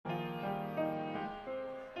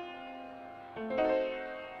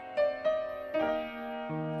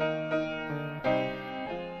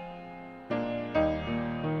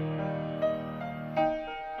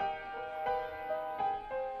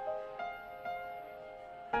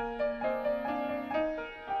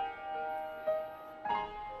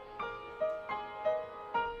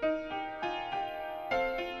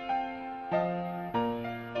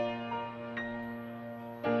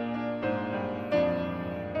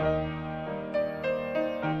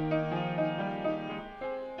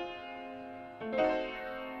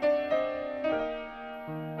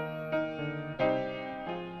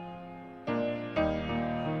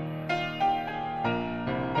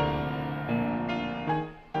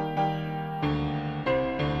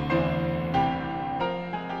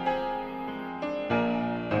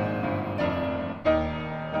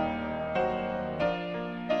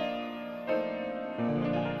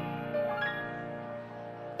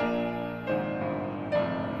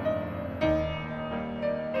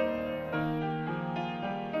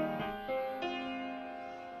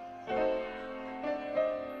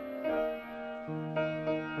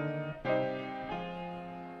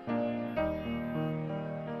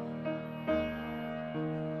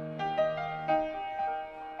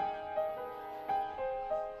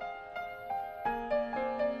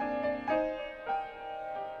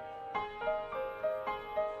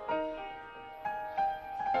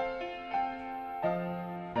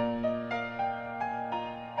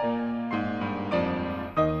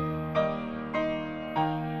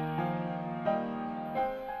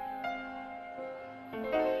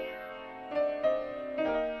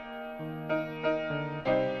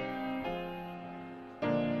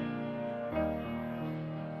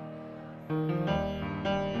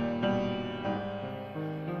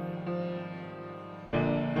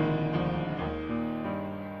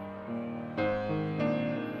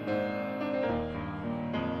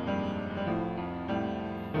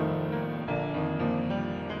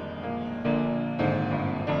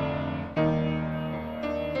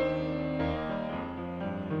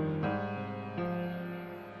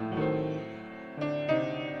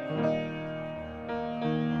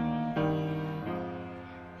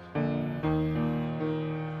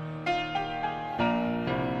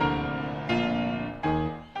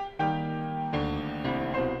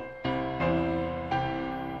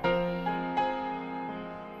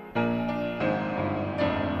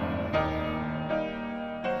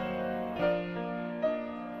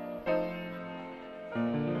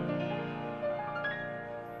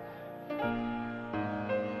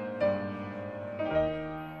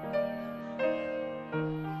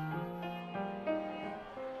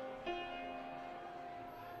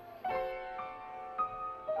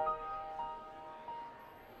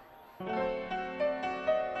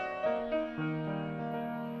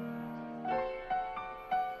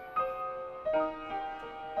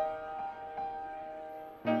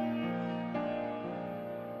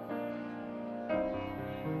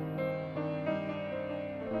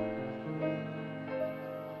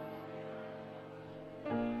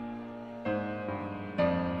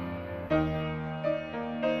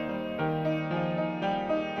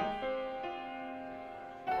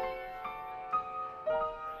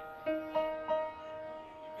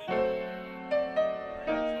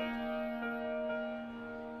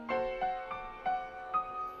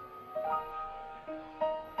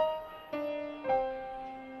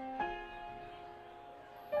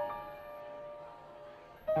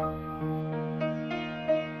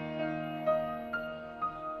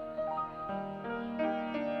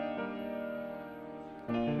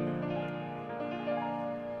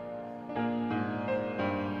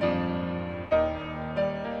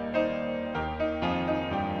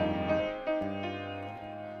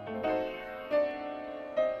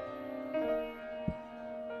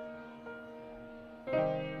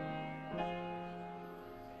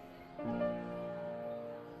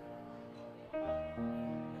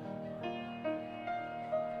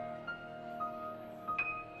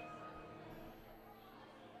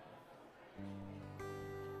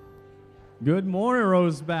Good morning,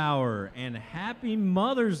 Rosebauer, and happy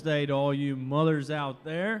Mother's Day to all you mothers out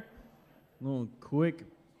there. A little quick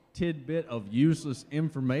tidbit of useless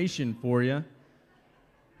information for you.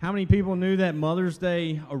 How many people knew that Mother's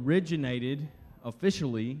Day originated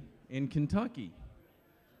officially in Kentucky?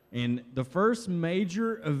 And the first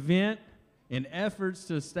major event in efforts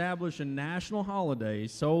to establish a national holiday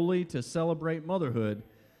solely to celebrate motherhood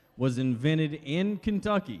was invented in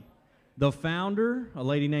Kentucky. The founder, a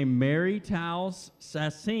lady named Mary Towles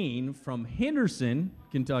Sassine from Henderson,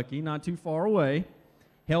 Kentucky, not too far away,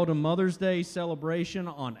 held a Mother's Day celebration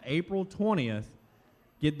on April 20th,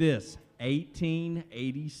 get this,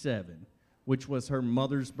 1887, which was her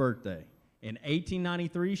mother's birthday. In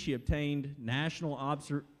 1893, she obtained national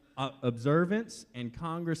observance, and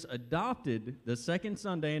Congress adopted the second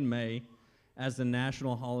Sunday in May as the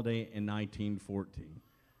national holiday in 1914.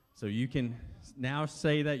 So you can now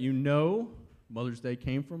say that you know Mother's Day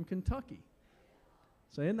came from Kentucky.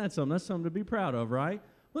 So isn't that something? That's something to be proud of, right?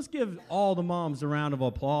 Let's give all the moms a round of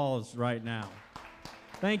applause right now.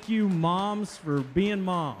 Thank you, moms, for being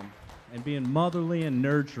mom and being motherly and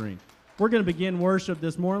nurturing. We're going to begin worship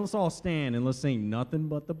this morning. Let's all stand and let's sing Nothing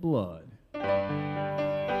But the Blood.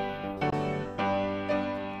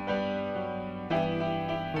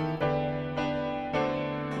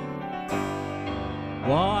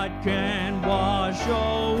 What can wash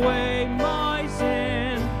away my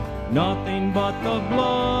sin? Nothing but the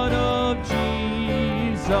blood of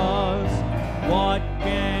Jesus. What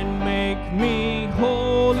can make me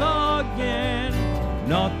whole again?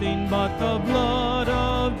 Nothing but the blood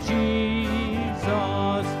of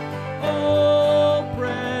Jesus. Oh,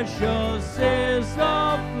 precious is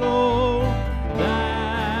the flow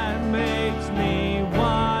that makes me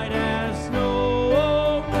white as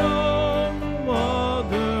snow. No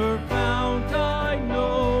other fount I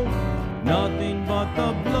know. Nothing but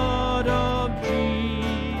the blood of Jesus.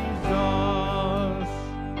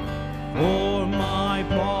 For my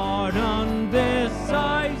pardon this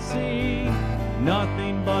I see,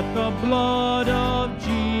 nothing but the blood of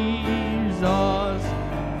Jesus.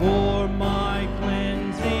 For my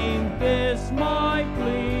cleansing this my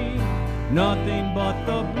plea, nothing but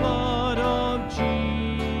the blood of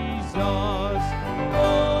Jesus.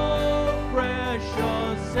 Oh,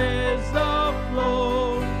 precious is the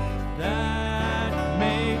flow that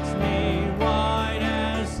makes me white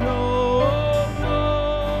as snow.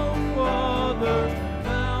 No other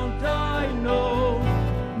fount I know,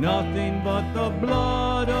 nothing but the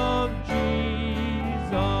blood of Jesus.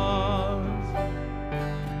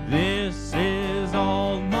 This is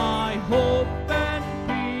all my hope and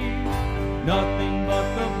peace, nothing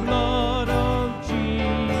but the blood of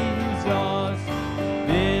Jesus.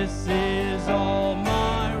 This is all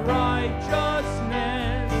my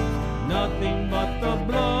righteousness, nothing but the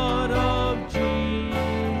blood of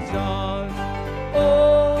Jesus.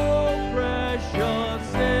 Oh, precious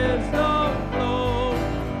is the flow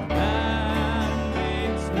that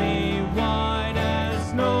makes me white as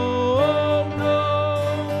snow.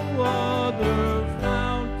 No other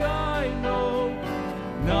fount I know,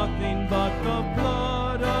 nothing but the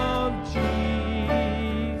blood of Jesus.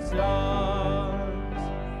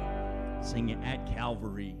 Sing it at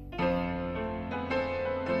Calvary.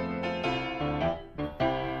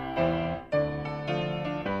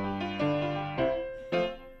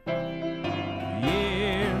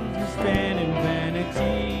 Years are spent in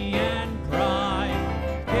vanity and pride,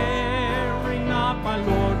 caring not my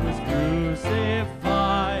Lord was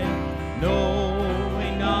crucified,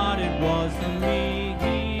 knowing not it was for me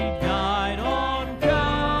he died on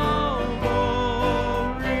Calvary.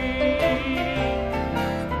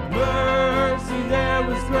 Mercy there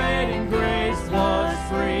was great and grace was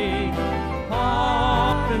free,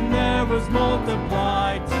 pardon there was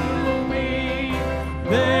multiplied to me.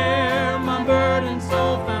 There my burdened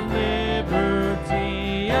soul found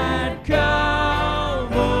liberty at Calvary.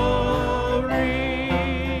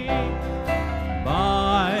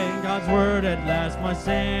 By God's word at last my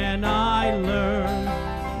sin I learned.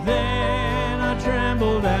 Then I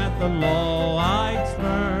trembled at the law I'd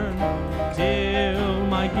spurned, till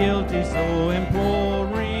my guilty soul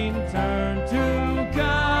imploring turned to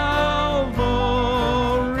Calvary.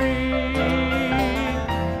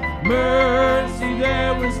 Mercy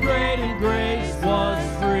there was great and grace was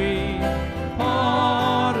free,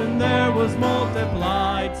 pardon there was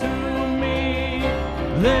multiplied to me.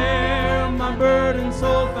 There my burdened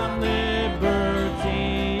soul found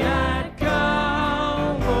liberty at Calvary.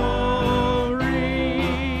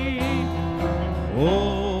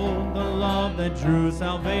 Oh, the love that drew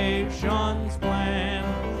salvation's plan,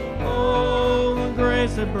 oh, the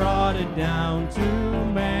grace that brought it down to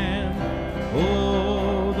man.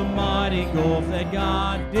 Oh, the mighty gulf that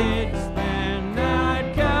God did span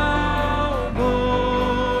at Calvary.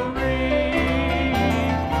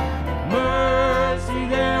 Mercy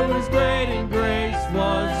there was great and grace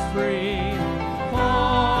was free,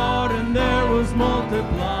 pardon there was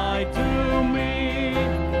multiplied to me.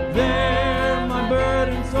 There my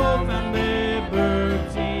burdened soul found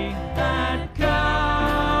liberty at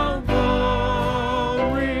Calvary.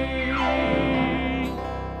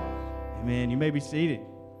 Amen. You may be seated.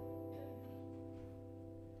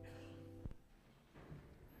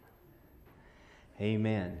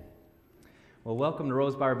 Amen. Well, welcome to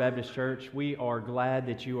Rosebauer Baptist Church. We are glad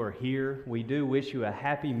that you are here. We do wish you a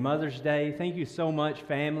happy Mother's Day. Thank you so much,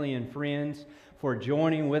 family and friends, for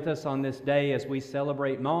joining with us on this day as we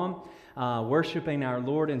celebrate Mom. worshiping our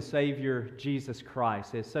Lord and Savior, Jesus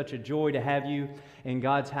Christ. It's such a joy to have you in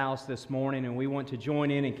God's house this morning, and we want to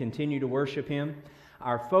join in and continue to worship Him.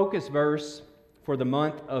 Our focus verse for the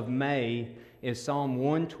month of May is Psalm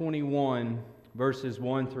 121, verses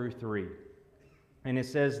 1 through 3. And it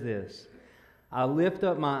says this: I lift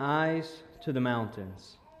up my eyes to the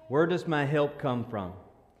mountains. Where does my help come from?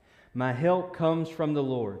 My help comes from the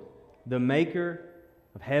Lord, the maker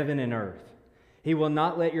of heaven and earth. He will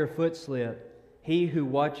not let your foot slip. He who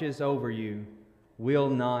watches over you will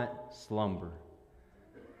not slumber.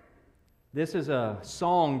 This is a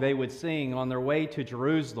song they would sing on their way to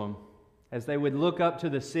Jerusalem as they would look up to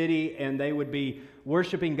the city and they would be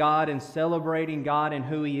worshiping God and celebrating God and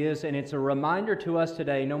who He is. And it's a reminder to us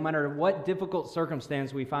today, no matter what difficult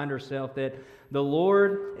circumstance we find ourselves, that the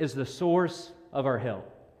Lord is the source of our help.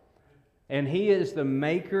 And He is the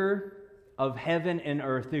maker of heaven and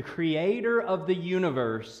earth. The creator of the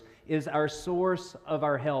universe is our source of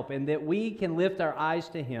our help, and that we can lift our eyes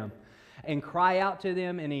to Him and cry out to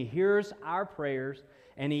Him, and He hears our prayers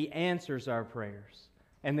and He answers our prayers.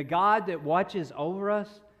 And the God that watches over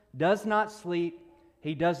us does not sleep,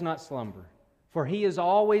 He does not slumber. For He is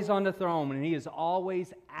always on the throne, and He is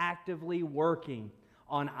always actively working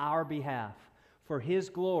on our behalf for His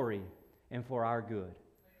glory and for our good.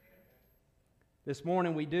 This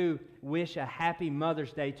morning we do wish a happy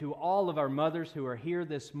Mother's Day to all of our mothers who are here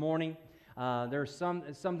this morning. There's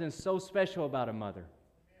something so special about a mother.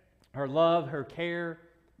 Her love, her care,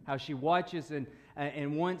 how she watches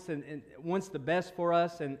and wants the best for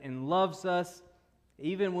us and loves us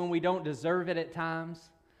even when we don't deserve it at times.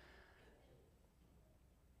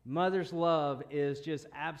 Mother's love is just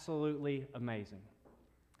absolutely amazing.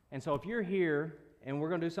 And so if you're here, and we're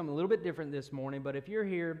going to do something a little bit different this morning, but if you're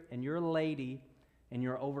here and you're a lady and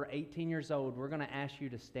you're over 18 years old, we're going to ask you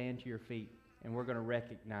to stand to your feet, and we're going to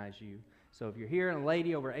recognize you. So if you're here and a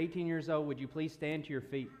lady over 18 years old, would you please stand to your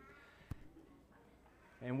feet?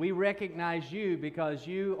 And we recognize you because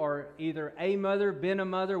you are either a mother, been a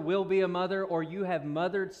mother, will be a mother, or you have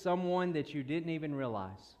mothered someone that you didn't even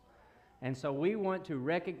realize. And so we want to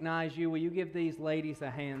recognize you. Will you give these ladies a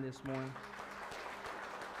hand this morning?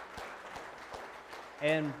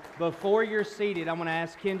 And before you're seated, I'm going to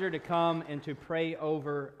ask Kendra to come and to pray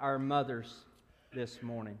over our mothers this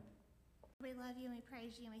morning. We love you and we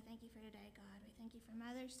praise you and we thank you for today, God. We thank you for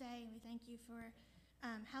Mother's Day and we thank you for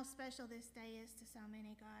how special this day is to so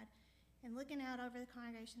many, God. And looking out over the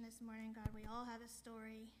congregation this morning, God, we all have a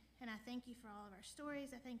story. And I thank you for all of our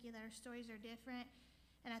stories. I thank you that our stories are different.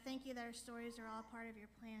 And I thank you that our stories are all part of your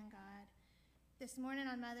plan, God. This morning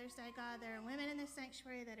on Mother's Day, God, there are women in this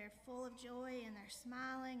sanctuary that are full of joy and they're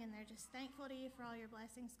smiling and they're just thankful to you for all your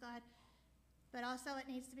blessings, God. But also it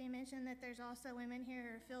needs to be mentioned that there's also women here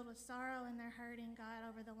who are filled with sorrow and they're hurting, God,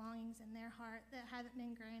 over the longings in their heart that haven't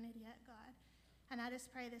been granted yet, God. And I just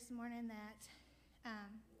pray this morning that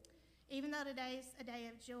even though today's a day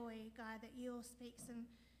of joy, God, that you will speak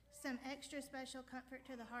some extra special comfort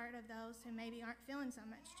to the heart of those who maybe aren't feeling so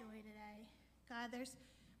much joy today. God, there's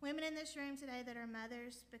women in this room today that are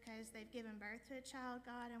mothers because they've given birth to a child,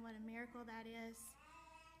 God, and what a miracle that is.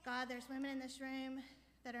 God, there's women in this room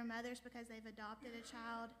that are mothers because they've adopted a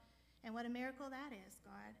child, and what a miracle that is,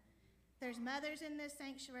 God. There's mothers in this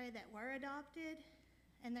sanctuary that were adopted,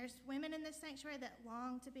 and there's women in this sanctuary that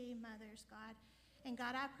long to be mothers, God. And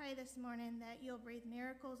God, I pray this morning that you'll breathe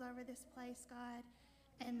miracles over this place, God,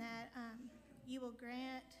 and that you will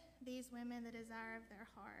grant these women the desire of their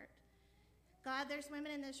heart. God, there's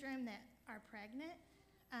women in this room that are pregnant,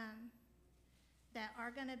 that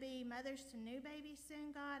are going to be mothers to new babies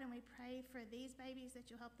soon, God, and we pray for these babies that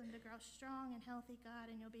you'll help them to grow strong and healthy,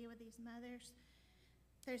 God, and you'll be with these mothers.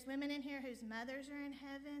 There's women in here whose mothers are in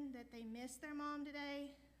heaven, that they miss their mom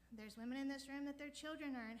today. There's women in this room that their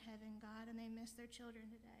children are in heaven, God, and they miss their children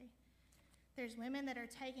today. There's women that are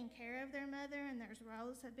taking care of their mother, and their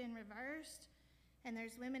roles have been reversed. And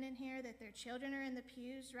there's women in here that their children are in the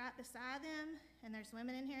pews right beside them. And there's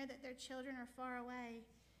women in here that their children are far away.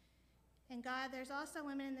 And God, there's also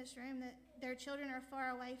women in this room that their children are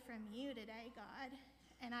far away from you today, God.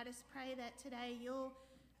 And I just pray that today you'll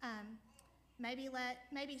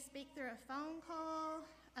maybe speak through a phone call,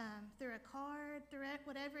 through a card,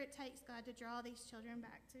 whatever it takes, God, to draw these children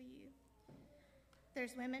back to you.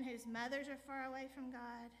 There's women whose mothers are far away from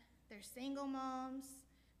God. There's single moms.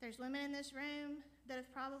 There's women in this room that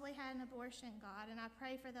have probably had an abortion, God, and I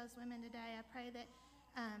pray for those women today. I pray that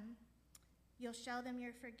you'll show them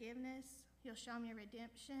your forgiveness, you'll show them your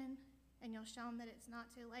redemption, and you'll show them that it's not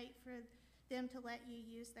too late for them to let you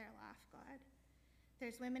use their life, God.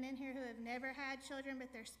 There's women in here who have never had children, but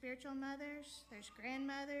they're spiritual mothers. There's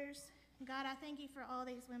grandmothers. God, I thank you for all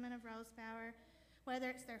these women of Rosepower, whether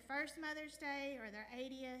it's their first Mother's Day or their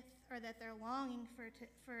 80th, or that they're longing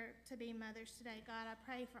to be mothers today. God, I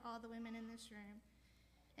pray for all the women in this room.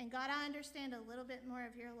 And God, I understand a little bit more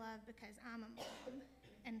of your love because I'm a mom.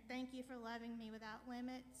 And thank you for loving me without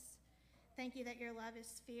limits. Thank you that your love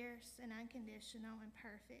is fierce and unconditional and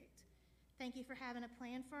perfect. Thank you for having a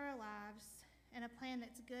plan for our lives, and a plan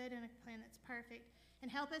that's good and a plan that's perfect. And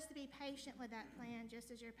help us to be patient with that plan just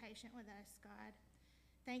as you're patient with us, God.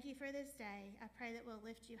 Thank you for this day. I pray that we'll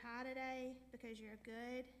lift you high today because you're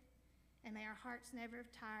good, and may our hearts never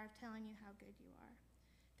tire of telling you how good you are.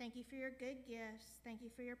 Thank you for your good gifts. Thank you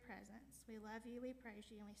for your presence. We love you, we praise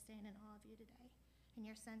you, and we stand in awe of you today. In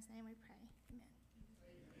your son's name we pray.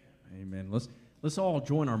 Amen. Amen. Let's all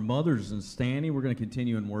join our mothers in standing. We're going to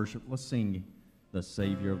continue in worship. Let's sing The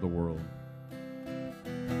Savior of the World.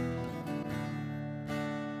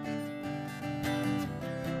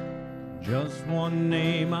 Just one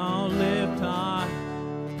name I'll lift high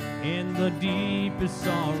in the deepest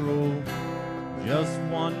sorrow. Just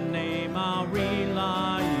one name I'll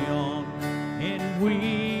rely on in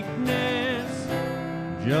weakness.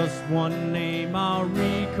 Just one name I'll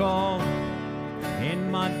recall in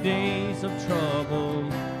my days of trouble.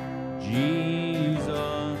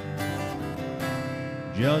 Jesus.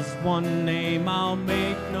 Just one name I'll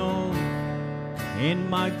make known in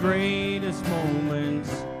my greatest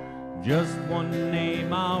moments. Just one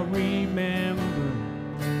name I'll remember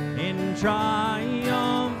in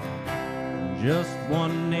triumph. Just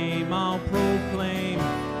one name I'll proclaim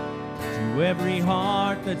to every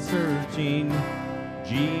heart that's searching.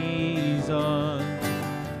 Jesus.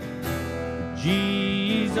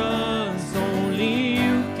 Jesus, only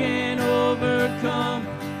you can overcome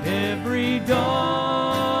every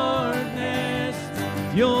darkness.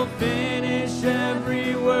 You'll finish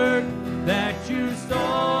every work that you started.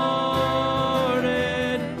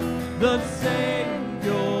 The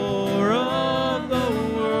Savior of the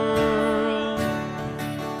world.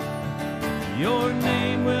 Your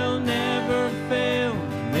name will never fail,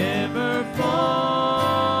 never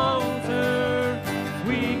falter.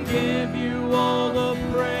 We give you all the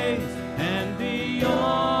praise and the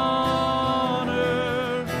honor.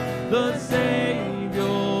 The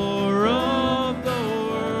Savior of the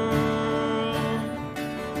world.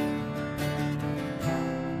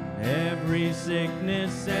 Every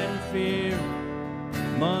sickness and fear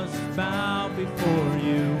must bow before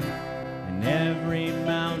you, and every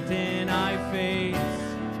mountain I face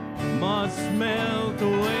must melt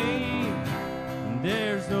away.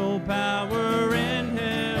 There's no power in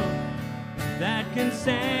hell that can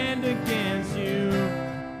stand against you,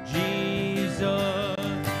 Jesus.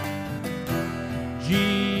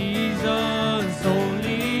 Jesus,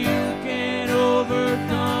 only you can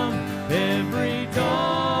overcome every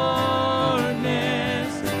darkness.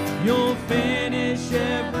 You'll finish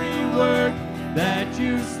every work that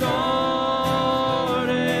you started.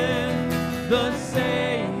 The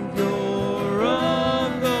Savior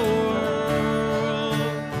of the world.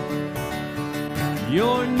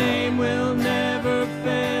 Your name will never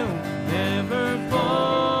fail, never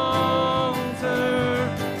falter.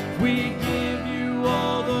 We give you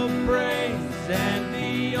all the praise and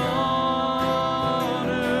the honor.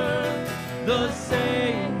 The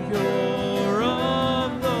Savior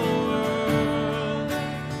of the world.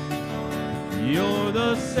 You're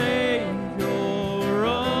the Savior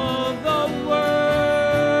of the world.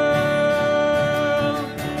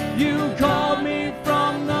 You called me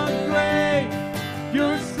from the grave.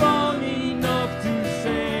 You're strong enough to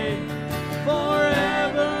save.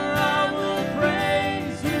 Forever I will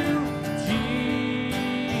praise you,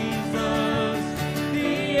 Jesus.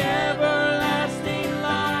 The everlasting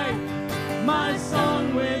light, my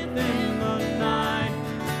song within the night.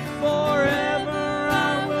 Forever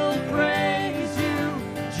I will praise you,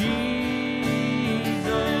 Jesus.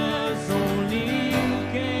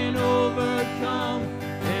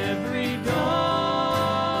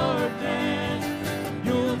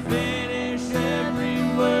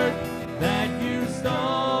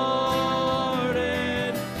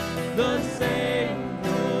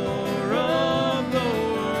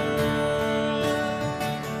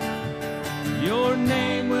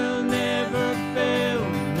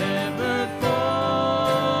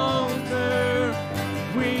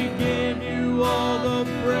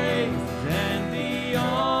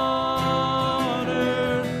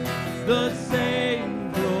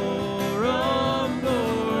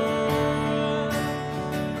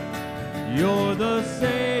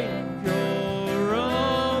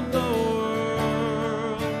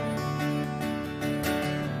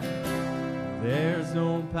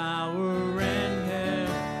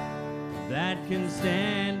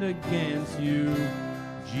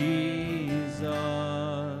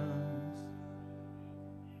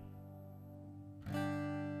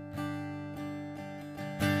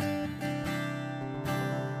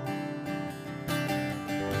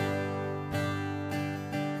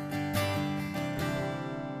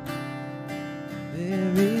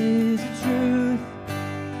 There is a truth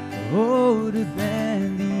older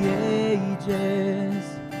than the ages.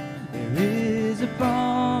 There is a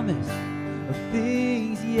promise of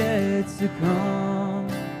things yet to come.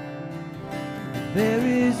 There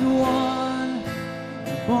is one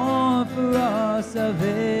born for our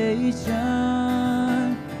salvation,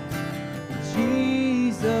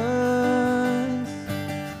 Jesus.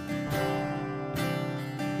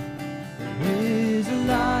 There is a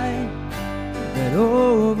light that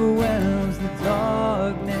overwhelms the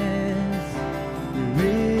darkness. There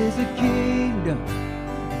is a kingdom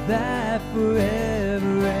that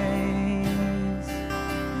forever reigns.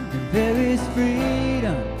 And there is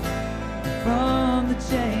freedom from the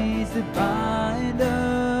chains that bind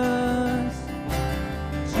us.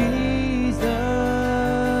 Jesus,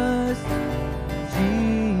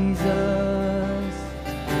 Jesus,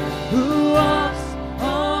 who walks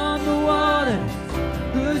on the waters,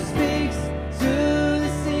 who speaks to the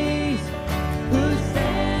seas, who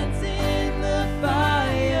stands in the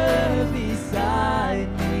fire beside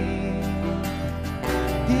me.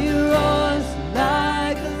 He roars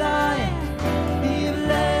like a lion, he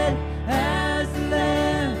bled as a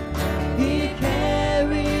lamb, he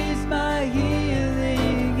carries my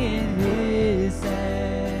healing in his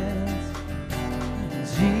hands.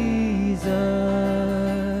 Jesus,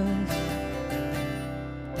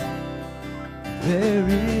 there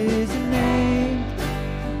is a name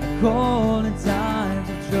I call in times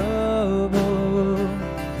of trouble.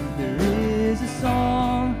 There is a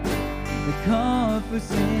song that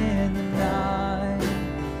comforts in the night.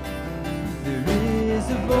 There is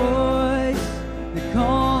a voice that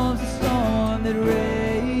calms the storm that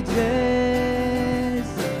rages.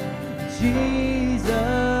 Jesus,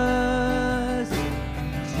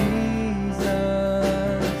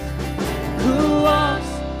 Jesus, who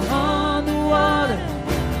walks on the water,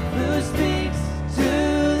 who speaks to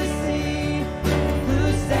the sea, who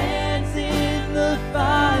stands in the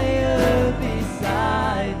fire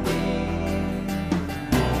beside me.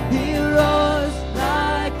 He roars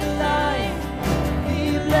like a lion, he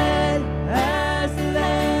bled as a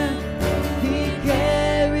lamb, he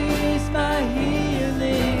carries my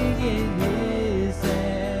healing in his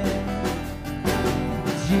hand.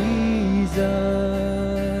 Jesus,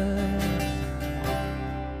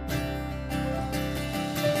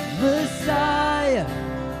 Messiah,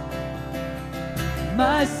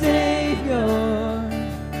 my Savior,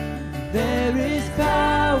 there is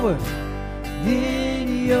power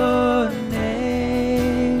in your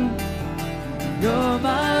name. You're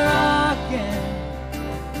my rock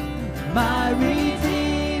and my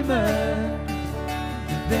Redeemer.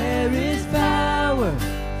 There is power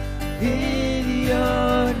in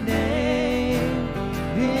your name,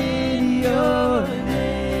 in your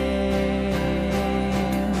name.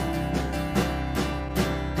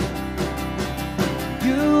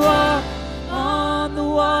 You walk on the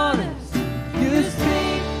waters, you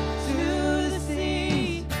speak to the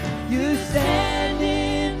sea, you stand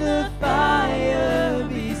in the fire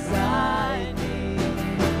beside me.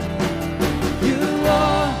 You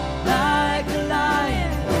roar like a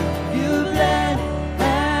lion, you bled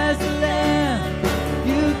as a lamb,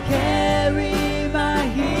 you carry my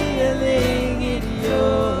healing in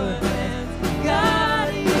your hands.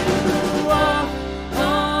 God, you walk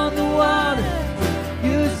on the water,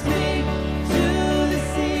 you speak to the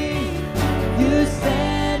sea, you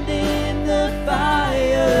stand in the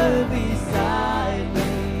fire beside me.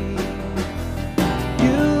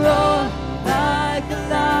 You roar like a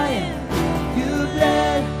lion, you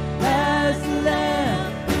bled as a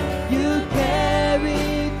lamb, you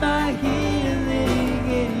carried my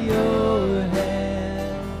healing in your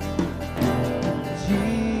hand.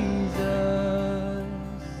 Jesus,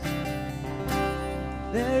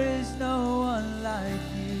 there is no one like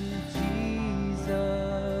you, Jesus.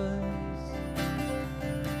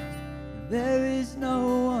 There is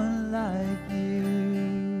no one like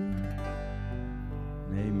you.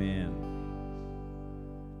 Amen.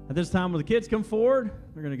 At this time, will the kids come forward?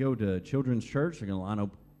 They're going to go to Children's Church. They're going to line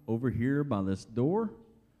up over here by this door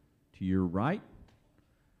to your right.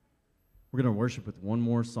 We're going to worship with one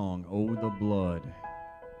more song, Oh, the Blood.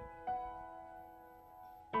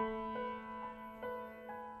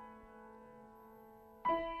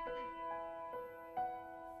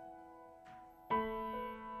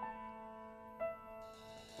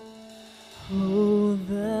 Oh,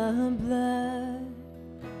 the blood,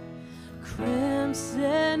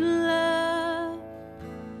 crimson love,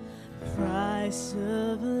 price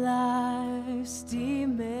of life's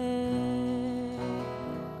demand,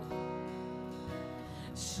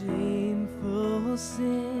 shameful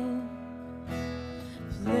sin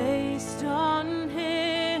placed on him.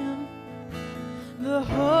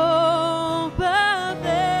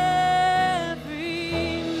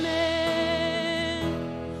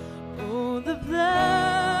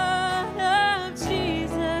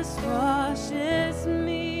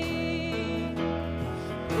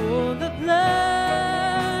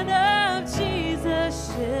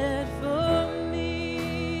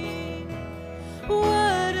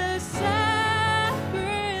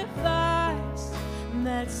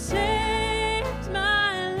 saved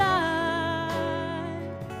my life.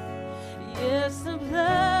 Yes, the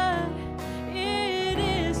blood, it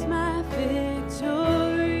is my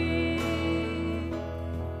victory.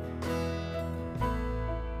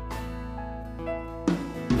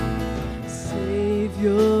 Save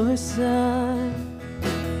your Son,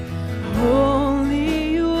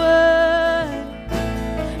 Holy One,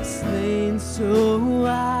 slain so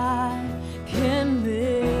I can live.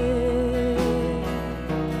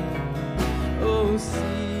 Oh,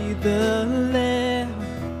 see the Lamb,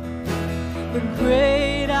 the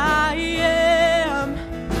great I am,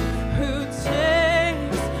 who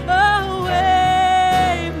takes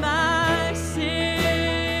away my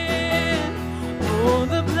sin. Oh,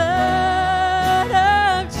 the blood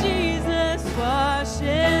of Jesus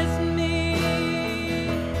washes me.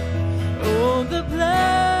 Oh, the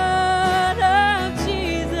blood of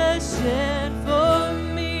Jesus shed for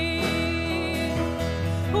me.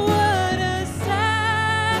 What a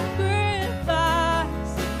sacrifice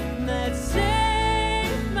that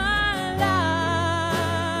saved my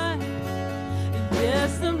life.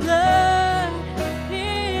 Yes, the blood,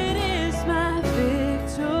 it is my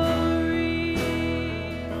victory.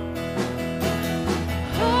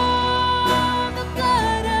 Oh, the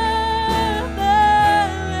blood of the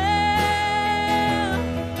Lamb.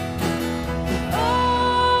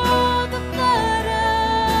 Oh, the blood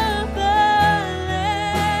of the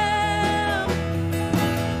Lamb.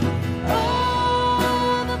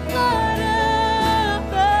 Oh, the blood of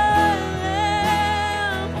the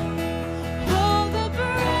Lamb. Oh, the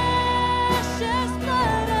precious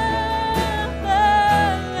blood of the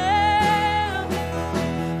Lamb.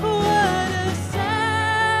 What a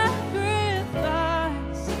sacrifice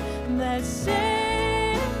that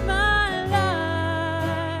saved my life.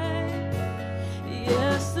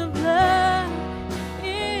 Yes, the blood,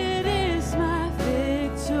 it is my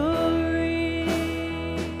victory.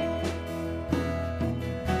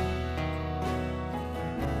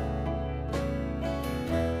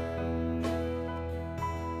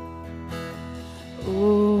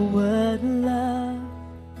 Oh, what love,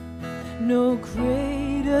 no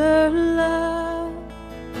greater love.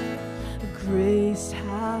 Grace,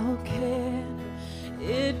 how can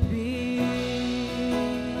it be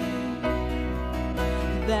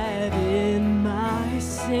that in my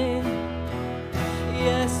sin,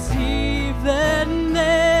 yes, even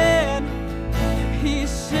then, He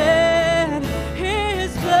shed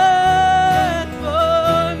His blood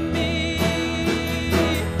for me.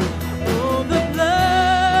 Oh, the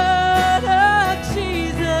blood of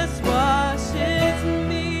Jesus washes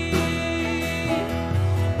me.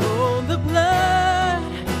 Oh, the blood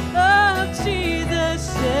of Jesus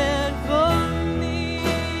shed for me.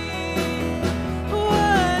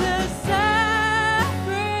 What a sacrifice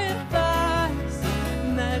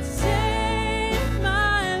that saved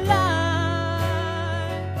my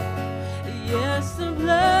life. Yes, the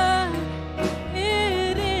blood,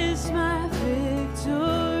 it is my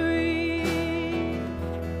victory.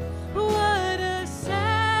 What a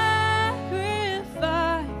sacrifice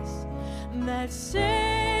that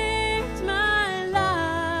saved my life.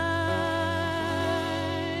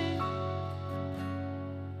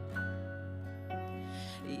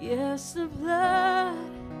 Yes, the blood,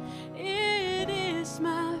 it is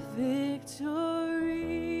my victory.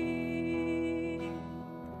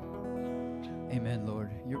 Amen,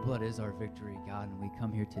 Lord. Your blood is our victory, God, and we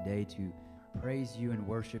come here today to praise you and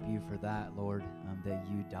worship you for that, Lord, that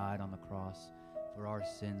you died on the cross for our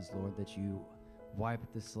sins, Lord, that you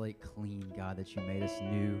wiped the slate clean, God, that you made us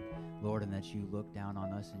new, Lord, and that you look down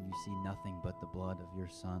on us and you see nothing but the blood of your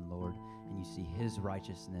Son, Lord, and you see his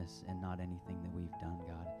righteousness and not anything that we've done,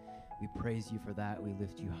 God. We praise you for that. We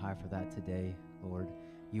lift you high for that today, Lord.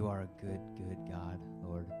 You are a good, good God,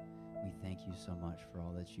 Lord. We thank you so much for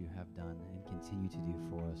all that you have done and continue to do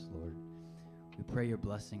for us, Lord. We pray your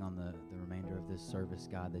blessing on the remainder of this service,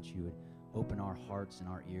 God, that you would open our hearts and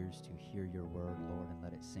our ears to hear your word, Lord, and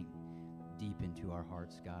let it sink deep into our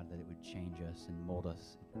hearts, God, that it would change us and mold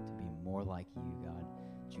us to be more like you, God,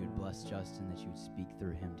 that you would bless Justin, that you would speak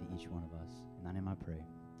through him to each one of us. In thy name I pray.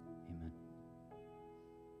 Amen.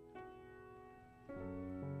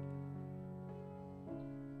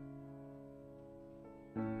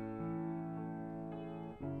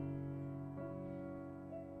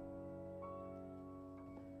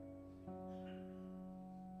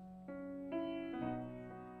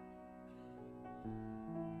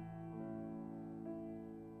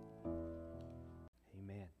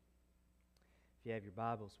 Amen. If you have your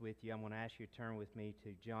Bibles with you, I'm going to ask you to turn with me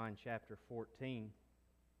to John chapter 14.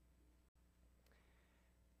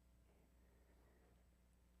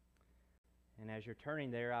 And as you're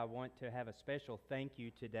turning there, I want to have a special thank you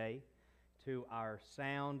today to our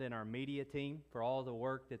sound and our media team for all the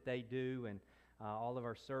work that they do, and all of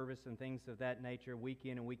our service and things of that nature week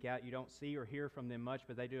in and week out. You don't see or hear from them much,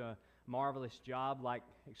 but they do a marvelous job, like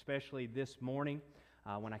especially this morning.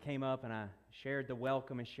 When I came up and I shared the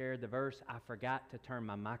welcome and shared the verse, I forgot to turn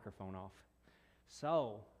my microphone off.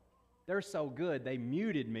 So, they're so good, they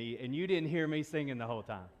muted me, and you didn't hear me singing the whole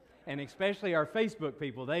time. And especially our Facebook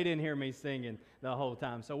people, they didn't hear me singing the whole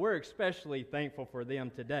time. So we're especially thankful for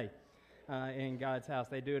them today in God's house.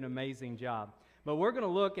 They do an amazing job. But we're going to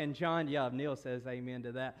look in John, Neil says amen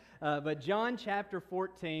to that. But John chapter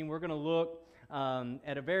 14, we're going to look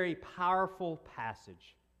at a very powerful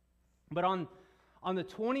passage. But on the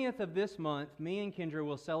 20th of this month, me and Kendra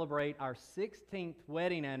will celebrate our 16th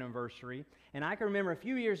wedding anniversary. And I can remember a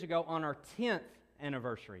few years ago on our 10th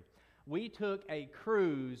anniversary, we took a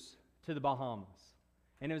cruise to the Bahamas.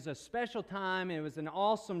 And it was a special time. It was an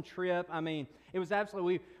awesome trip. I mean, it was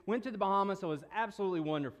absolutely, we went to the Bahamas. It was absolutely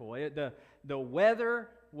wonderful. The weather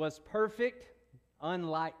was perfect,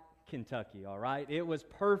 unlike Kentucky, all right? It was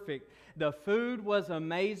perfect. The food was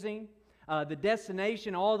amazing. The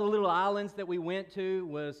destination, all the little islands that we went to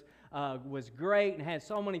was great and had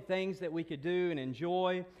so many things that we could do and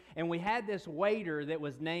enjoy. And we had this waiter that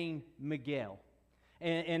was named Miguel.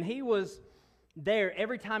 And he was there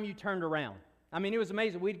every time you turned around. I mean, it was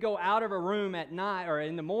amazing. We'd go out of a room at night or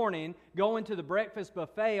in the morning, go into the breakfast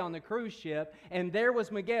buffet on the cruise ship, and there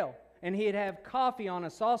was Miguel. And he'd have coffee on a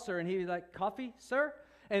saucer, and he'd be like, "Coffee, sir?"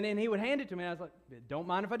 And then he would hand it to me, and I was like, "Don't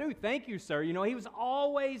mind if I do. Thank you, sir." You know, he was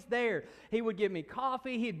always there. He would give me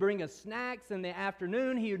coffee. He'd bring us snacks in the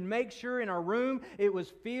afternoon. He would make sure in our room it was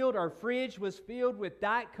filled, our fridge was filled with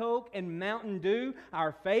Diet Coke and Mountain Dew,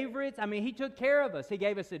 our favorites. I mean, he took care of us. He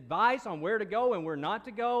gave us advice on where to go and where not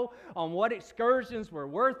to go, on what excursions were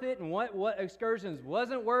worth it and what excursions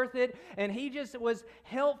wasn't worth it. And he just was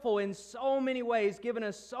helpful in so many ways, giving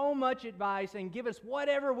us so much advice and give us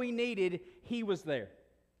whatever we needed. He was there.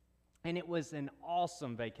 And it was an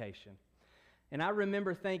awesome vacation. And I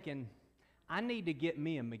remember thinking, I need to get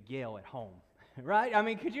me a Miguel at home, right? I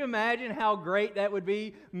mean, could you imagine how great that would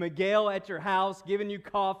be? Miguel at your house, giving you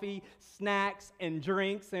coffee, snacks, and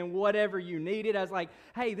drinks, and whatever you needed. I was like,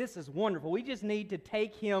 hey, this is wonderful. We just need to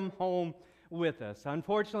take him home with us.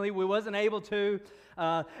 Unfortunately, we wasn't able to.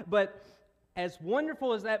 But as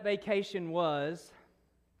wonderful as that vacation was,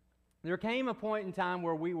 there came a point in time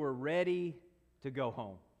where we were ready to go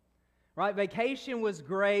home. Right? Vacation was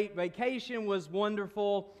great. Vacation was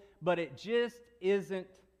wonderful, but it just isn't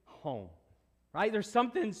home. Right? There's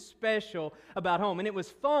something special about home. And it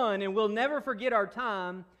was fun, and we'll never forget our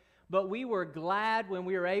time, but we were glad when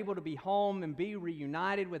we were able to be home and be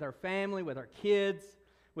reunited with our family, with our kids,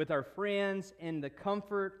 with our friends, in the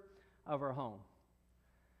comfort of our home.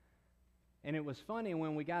 And it was funny,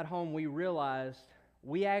 when we got home, we realized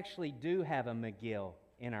we actually do have a Miguel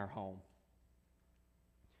in our home.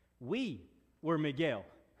 We were Miguel.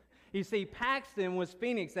 You see, Paxton was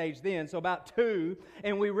Phoenix age then, so about 2,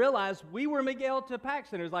 and we realized we were Miguel to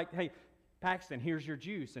Paxton. It was like, hey, Paxton, here's your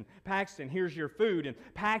juice, and Paxton, here's your food, and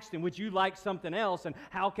Paxton, would you like something else, and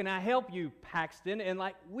how can I help you, Paxton? And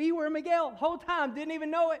like, we were Miguel the whole time, didn't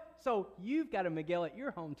even know it. So you've got a Miguel at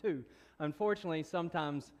your home too. Unfortunately,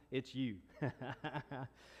 sometimes it's you.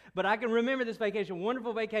 But I can remember this vacation,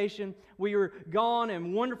 wonderful vacation. We were gone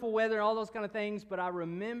and wonderful weather and all those kind of things, but I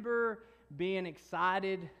remember being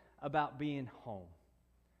excited about being home,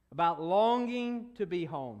 about longing to be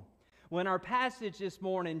home. When our passage this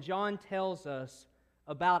morning, John tells us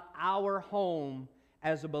about our home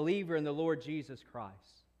as a believer in the Lord Jesus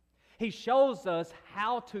Christ. He shows us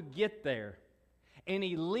how to get there, and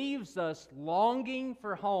he leaves us longing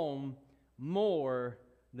for home more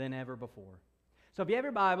than ever before. So if you have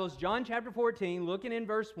your Bibles, John chapter 14, looking in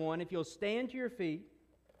verse 1, if you'll stand to your feet.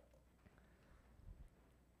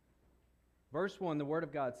 Verse 1, the Word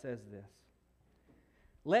of God says this: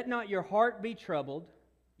 "Let not your heart be troubled.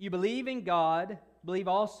 You believe in God, believe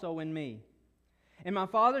also in me. In my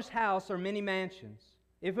Father's house are many mansions.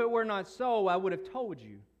 If it were not so, I would have told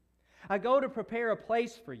you. I go to prepare a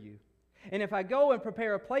place for you. And if I go and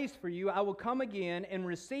prepare a place for you, I will come again and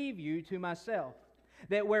receive you to myself,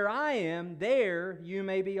 that where I am, there you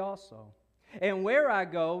may be also. And where I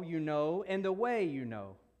go, you know, and the way you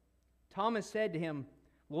know." Thomas said to him,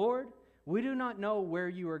 "Lord, we do not know where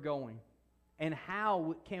you are going, and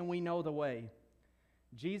how can we know the way?"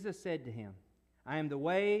 Jesus said to him, "I am the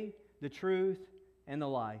way, the truth, and the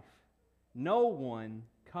life. No one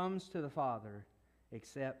comes to the Father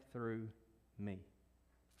except through me."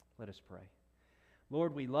 Let us pray.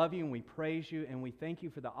 Lord, we love you and we praise you, and we thank you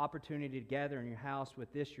for the opportunity to gather in your house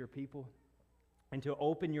with this, your people, and to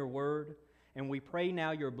open your word. And we pray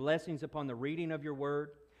now your blessings upon the reading of your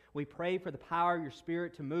word. We pray for the power of your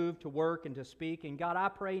Spirit to move, to work, and to speak. And God, I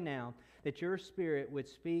pray now that your Spirit would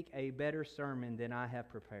speak a better sermon than I have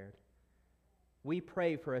prepared. We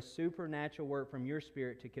pray for a supernatural work from your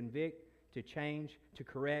Spirit to convict, to change, to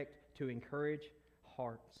correct, to encourage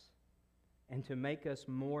hearts, and to make us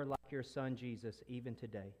more like your Son Jesus even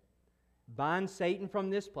today. Bind Satan from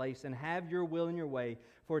this place and have your will and your way,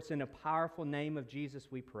 for it's in the powerful name of Jesus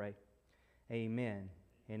we pray. Amen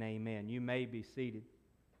and amen. You may be seated.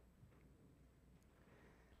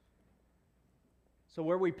 So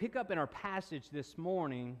where we pick up in our passage this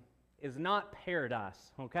morning is not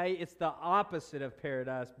paradise, okay? It's the opposite of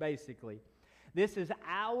paradise, basically. This is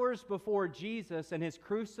hours before Jesus and his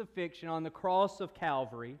crucifixion on the cross of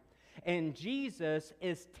Calvary, and Jesus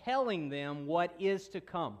is telling them what is to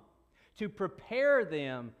come, to prepare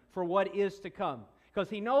them for what is to come, because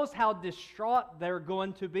he knows how distraught they're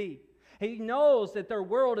going to be. He knows that their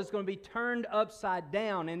world is going to be turned upside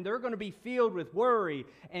down, and they're going to be filled with worry,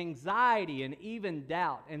 anxiety, and even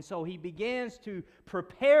doubt. And so he begins to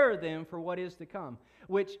prepare them for what is to come,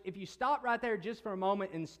 which, if you stop right there just for a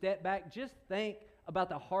moment and step back, just think about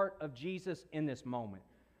the heart of Jesus in this moment.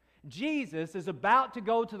 Jesus is about to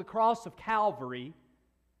go to the cross of Calvary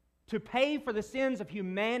to pay for the sins of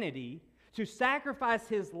humanity, to sacrifice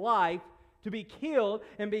his life, to be killed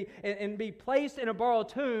and be placed in a borrowed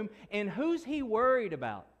tomb. And who's he worried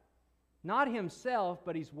about? Not himself,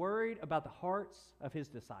 but he's worried about the hearts of his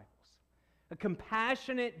disciples. A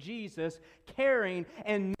compassionate Jesus caring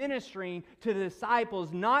and ministering to the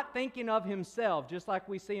disciples, not thinking of himself, just like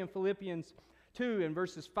we see in Philippians 2 in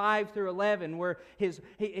verses 5 through 11, where he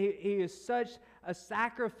is such a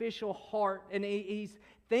sacrificial heart, and he's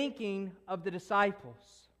thinking of the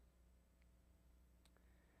disciples.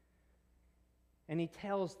 And he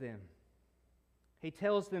tells them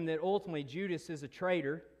that ultimately Judas is a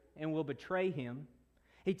traitor and will betray him.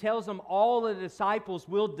 He tells them all the disciples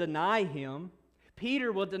will deny him.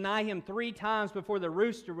 Peter will deny him 3 times before the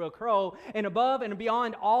rooster will crow. And above and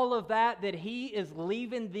beyond all of that, that he is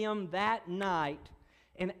leaving them that night.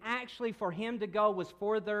 And actually for him to go was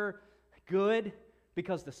for their good,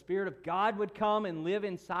 because the Spirit of God would come and live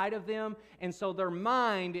inside of them. And so their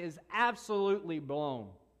mind is absolutely blown.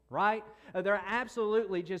 Right? They're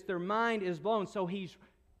absolutely just, their mind is blown. So he's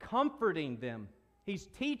comforting them. He's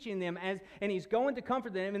teaching them, and he's going to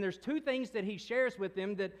comfort them. And there's 2 things that he shares with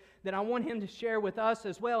them that I want him to share with us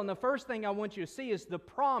as well. And the first thing I want you to see is the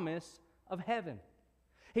promise of heaven.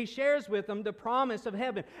 He shares with them the promise of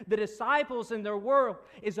heaven. The disciples in their world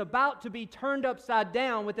is about to be turned upside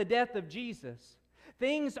down with the death of Jesus.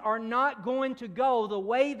 Things are not going to go the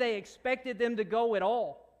way they expected them to go at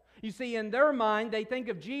all. You see, in their mind, they think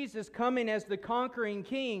of Jesus coming as the conquering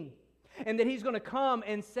king, and that he's going to come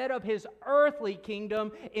and set up his earthly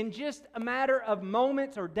kingdom in just a matter of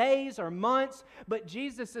moments or days or months. But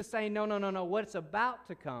Jesus is saying, no. What's about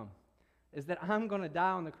to come is that I'm going to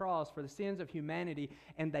die on the cross for the sins of humanity,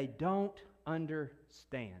 and they don't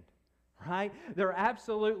understand. Right? They're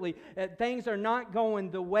absolutely, things are not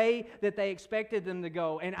going the way that they expected them to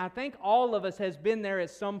go. And I think all of us has been there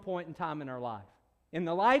at some point in time in our life. In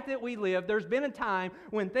the life that we live, there's been a time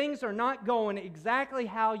when things are not going exactly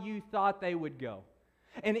how you thought they would go.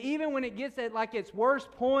 And even when it gets at like its worst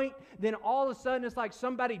point, then all of a sudden it's like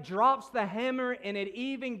somebody drops the hammer and it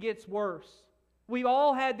even gets worse. We've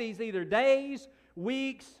all had these either days,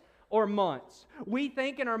 weeks, or months. We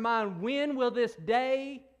think in our mind, when will this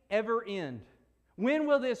day ever end? When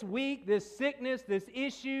will this week, this sickness, this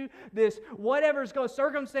issue, this whatever's going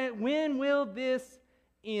circumstance, when will this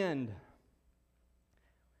end?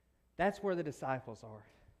 That's where the disciples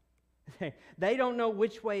are. They don't know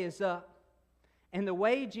which way is up. And the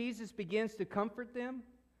way Jesus begins to comfort them,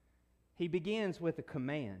 he begins with a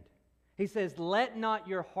command. He says, "Let not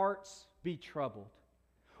your hearts be troubled."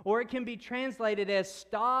 Or it can be translated as,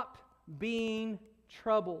 "Stop being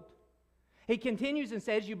troubled." He continues and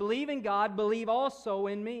says, "You believe in God, believe also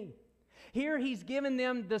in me." Here he's given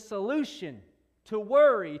them the solution to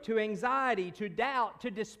worry, to anxiety, to doubt, to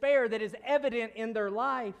despair that is evident in their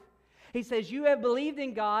life. He says, you have believed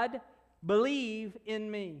in God, believe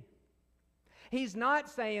in me. He's not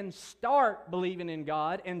saying start believing in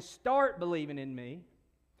God and start believing in me.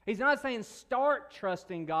 He's not saying start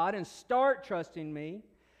trusting God and start trusting me.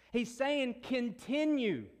 He's saying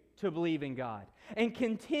continue to believe in God and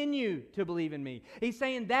continue to believe in me. He's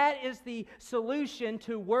saying that is the solution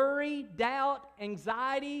to worry, doubt,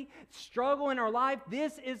 anxiety, struggle in our life.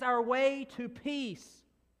 This is our way to peace.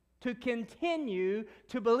 to continue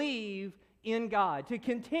to believe in God, to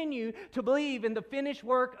continue to believe in the finished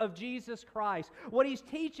work of Jesus Christ. What he's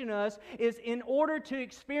teaching us is in order to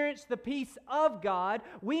experience the peace of God,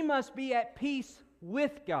 we must be at peace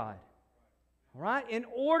with God. All right? In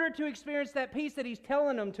order to experience that peace that he's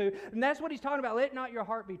telling them to, and that's what he's talking about, let not your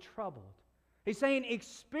heart be troubled. He's saying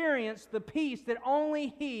experience the peace that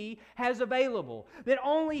only he has available, that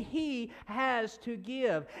only he has to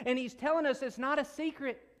give. And he's telling us it's not a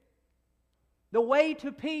secret. The way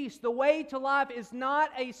to peace, the way to life is not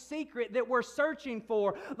a secret that we're searching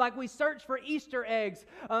for, like we search for Easter eggs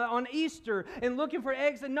on Easter and looking for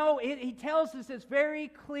eggs. And no, he tells us it's very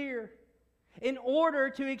clear. In order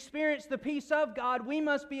to experience the peace of God, we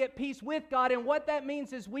must be at peace with God. And what that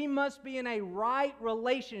means is we must be in a right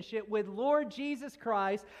relationship with Lord Jesus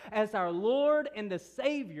Christ as our Lord and the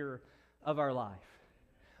Savior of our life.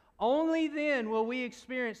 Only then will we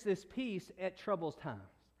experience this peace at troubled times.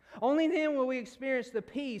 Only then will we experience the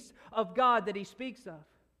peace of God that he speaks of.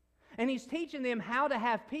 And he's teaching them how to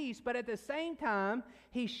have peace, but at the same time,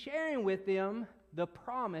 he's sharing with them the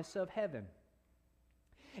promise of heaven,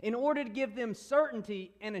 in order to give them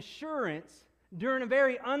certainty and assurance during a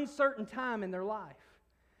very uncertain time in their life.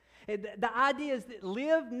 The idea is that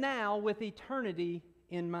live now with eternity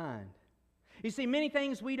in mind. You see, many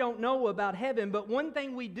things we don't know about heaven, but one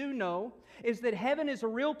thing we do know is that heaven is a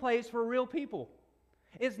real place for real people.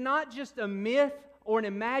 It's not just a myth or an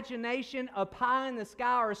imagination, a pie in the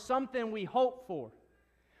sky, or something we hope for.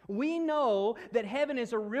 We know that heaven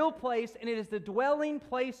is a real place, and it is the dwelling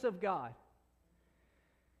place of God.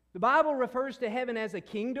 The Bible refers to heaven as a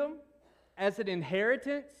kingdom, as an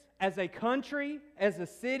inheritance, as a country, as a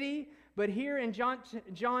city. But here in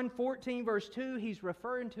John 14, verse 2, he's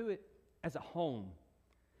referring to it as a home.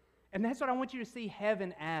 And that's what I want you to see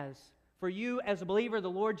heaven as. For you as a believer of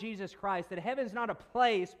the Lord Jesus Christ, that heaven is not a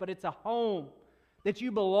place, but it's a home, that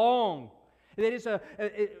you belong. That it's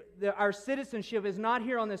our citizenship is not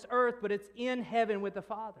here on this earth, but it's in heaven with the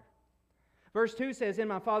Father. Verse 2 says, in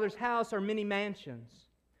my Father's house are many mansions.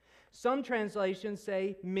 Some translations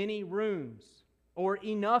say many rooms, or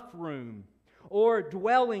enough room, or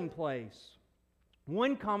dwelling place.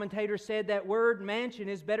 One commentator said that word mansion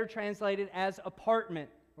is better translated as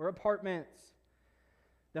apartment or apartments.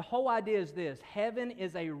 The whole idea is this: heaven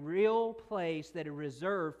is a real place that is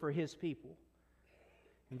reserved for his people.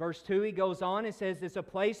 In verse 2, he goes on and says, it's a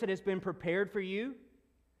place that has been prepared for you.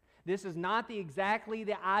 This is not exactly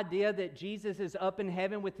the idea that Jesus is up in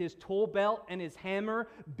heaven with his tool belt and his hammer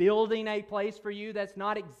building a place for you. That's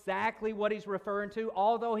not exactly what he's referring to.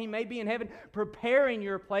 Although he may be in heaven preparing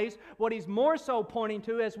your place, what he's more so pointing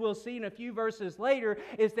to, as we'll see in a few verses later,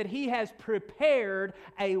 is that he has prepared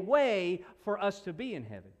a way for us to be in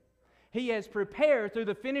heaven. He has prepared through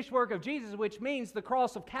the finished work of Jesus, which means the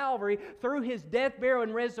cross of Calvary, through his death, burial,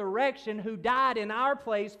 and resurrection, who died in our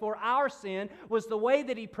place for our sin, was the way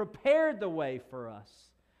that he prepared the way for us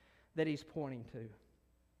that he's pointing to.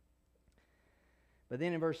 But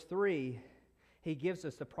then in verse 3, he gives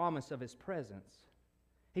us the promise of his presence.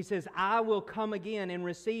 He says, I will come again and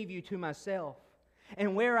receive you to myself,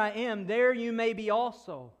 and where I am, there you may be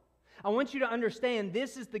also. I want you to understand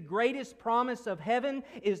this is the greatest promise of heaven,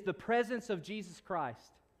 is the presence of Jesus Christ.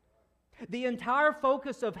 The entire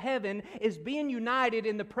focus of heaven is being united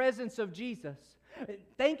in the presence of Jesus.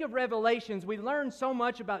 Think of Revelations. We learn so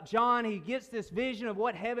much about John. He gets this vision of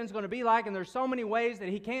what heaven's going to be like, and there's so many ways that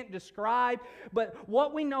he can't describe. But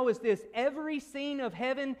what we know is this: every scene of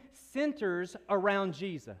heaven centers around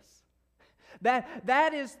Jesus.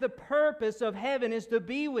 That is the purpose of heaven, is to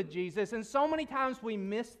be with Jesus. And so many times we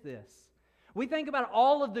miss this. We think about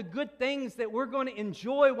all of the good things that we're going to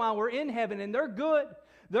enjoy while we're in heaven, and they're good,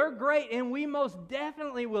 they're great, and we most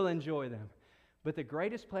definitely will enjoy them. But the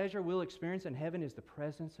greatest pleasure we'll experience in heaven is the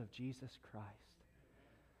presence of Jesus Christ.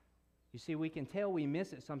 You see, we can tell we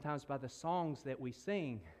miss it sometimes by the songs that we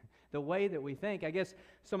sing, the way that we think. I guess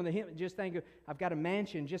some of the hymns, just think of, I've got a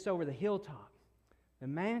mansion just over the hilltop. The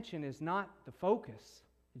mansion is not the focus.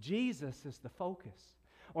 Jesus is the focus.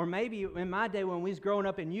 Or maybe in my day when we was growing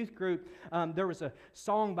up in youth group, there was a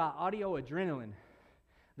song by Audio Adrenaline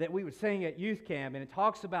that we would sing at youth camp, and it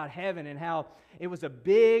talks about heaven and how it was a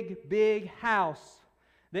big, big house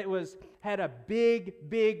that had a big,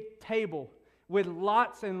 big table with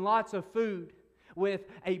lots and lots of food, with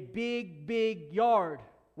a big, big yard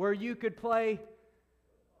where you could play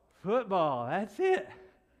football. That's it.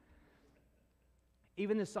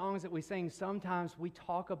 Even the songs that we sing, sometimes we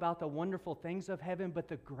talk about the wonderful things of heaven, but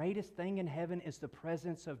the greatest thing in heaven is the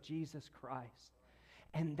presence of Jesus Christ.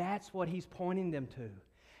 And that's what he's pointing them to.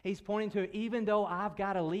 He's pointing to, even though I've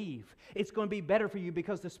got to leave, it's going to be better for you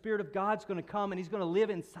because the Spirit of God's going to come and He's going to live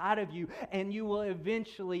inside of you, and you will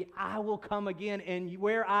eventually, I will come again, and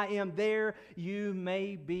where I am, there you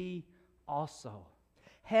may be also.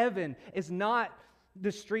 Heaven is not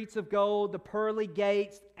the streets of gold, the pearly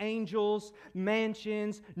gates, angels,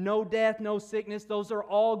 mansions, no death, no sickness. Those are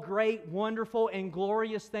all great, wonderful, and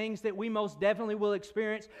glorious things that we most definitely will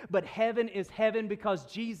experience. But heaven is heaven because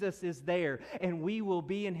Jesus is there, and we will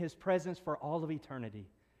be in His presence for all of eternity.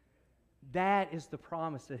 That is the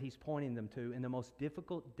promise that He's pointing them to in the most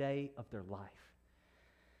difficult day of their life.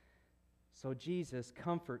 So Jesus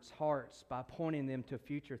comforts hearts by pointing them to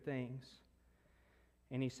future things.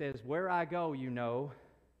 And He says, where I go, you know,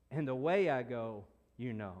 and the way I go,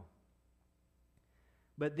 you know.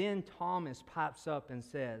 But then Thomas pipes up and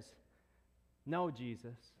says, no,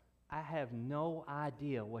 Jesus, I have no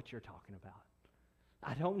idea what you're talking about.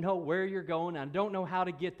 I don't know where you're going. I don't know how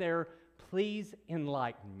to get there. Please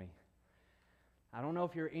enlighten me. I don't know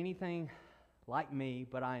if you're anything like me,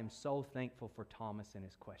 but I am so thankful for Thomas and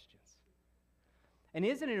his questions. And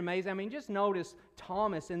isn't it amazing? I mean, just notice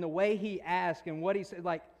Thomas and the way he asked and what he said.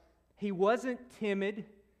 Like, he wasn't timid.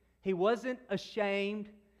 He wasn't ashamed.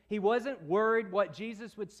 He wasn't worried what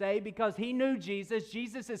Jesus would say because he knew Jesus.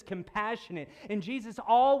 Jesus is compassionate, and Jesus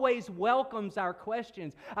always welcomes our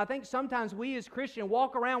questions. I think sometimes we as Christians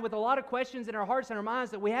walk around with a lot of questions in our hearts and our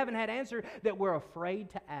minds that we haven't had answered that we're afraid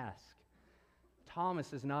to ask.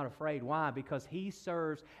 Thomas is not afraid. Why? Because he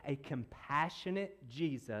serves a compassionate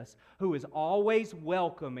Jesus who is always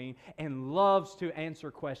welcoming and loves to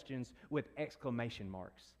answer questions with exclamation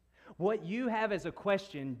marks. What you have as a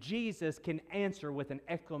question, Jesus can answer with an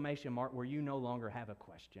exclamation mark where you no longer have a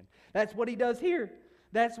question. That's what He does here.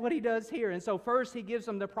 That's what He does here. And so first He gives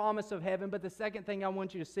them the promise of heaven, but the second thing I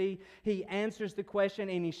want you to see, He answers the question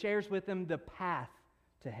and He shares with them the path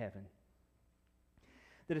to heaven.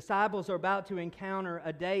 The disciples are about to encounter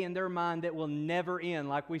a day in their mind that will never end,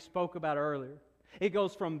 like we spoke about earlier. It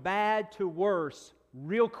goes from bad to worse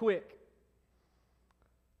real quick.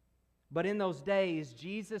 But in those days,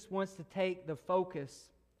 Jesus wants to take the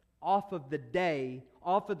focus off of the day,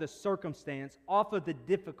 off of the circumstance, off of the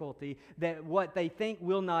difficulty, that what they think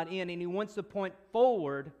will not end, and He wants to point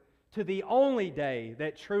forward to the only day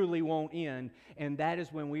that truly won't end, and that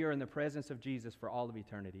is when we are in the presence of Jesus for all of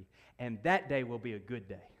eternity. And that day will be a good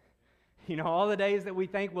day. You know, all the days that we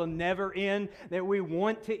think will never end, that we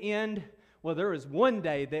want to end, well, there is one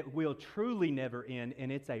day that will truly never end, and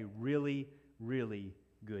it's a really, really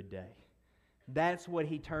good day. That's what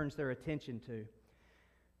He turns their attention to.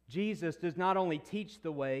 Jesus does not only teach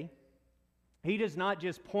the way, He does not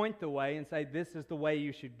just point the way and say, this is the way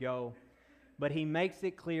you should go, but He makes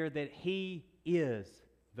it clear that He is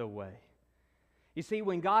the way. You see,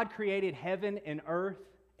 when God created heaven and earth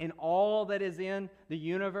and all that is in the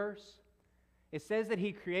universe, it says that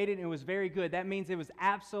He created and it was very good. That means it was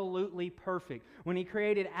absolutely perfect. When He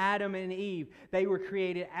created Adam and Eve, they were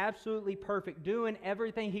created absolutely perfect, doing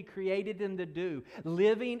everything He created them to do,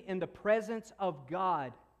 living in the presence of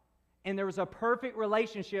God. And there was a perfect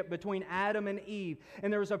relationship between Adam and Eve.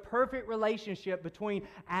 And there was a perfect relationship between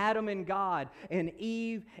Adam and God and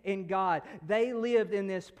Eve and God. They lived in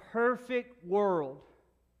this perfect world.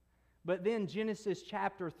 But then Genesis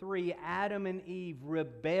chapter 3, Adam and Eve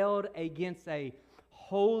rebelled against a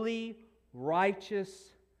holy,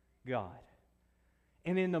 righteous God.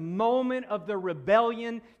 And in the moment of the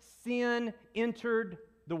rebellion, sin entered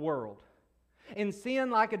the world. And sin,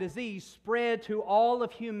 like a disease, spread to all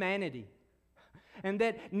of humanity. And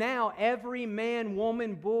that now every man,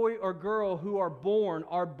 woman, boy, or girl who are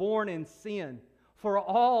born in sin. For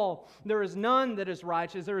all, there is none that is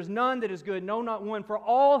righteous, there is none that is good, no, not one. For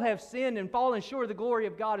all have sinned and fallen short of the glory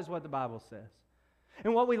of God, is what the Bible says.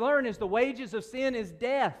 And what we learn is the wages of sin is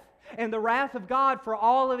death, and the wrath of God for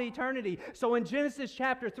all of eternity. So in Genesis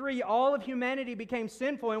chapter 3, all of humanity became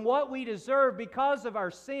sinful, and what we deserve because of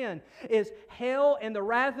our sin is hell and the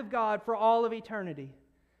wrath of God for all of eternity.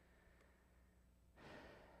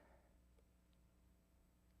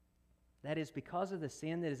 That is, because of the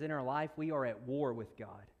sin that is in our life, we are at war with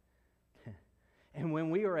God. And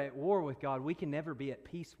when we are at war with God, we can never be at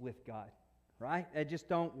peace with God. Right? That just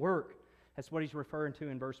don't work. That's what He's referring to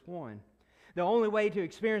in verse 1. The only way to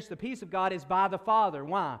experience the peace of God is by the Father.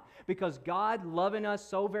 Why? Because God, loving us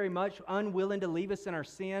so very much, unwilling to leave us in our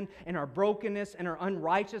sin and our brokenness and our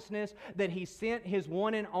unrighteousness, that He sent His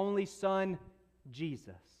one and only Son,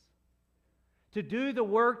 Jesus, to do the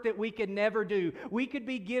work that we could never do. We could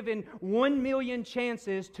be given 1 million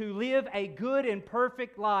chances to live a good and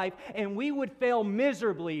perfect life, and we would fail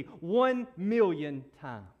miserably 1 million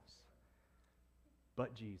times.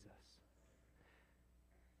 but Jesus,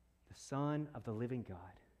 the Son of the living God,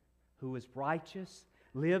 who was righteous,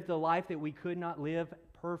 lived the life that we could not live,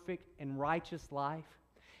 perfect and righteous life.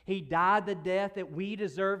 He died the death that we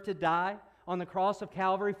deserve to die on the cross of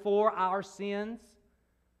Calvary for our sins.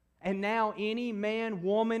 And now any man,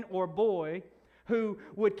 woman, or boy who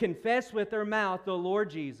would confess with their mouth the Lord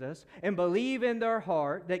Jesus and believe in their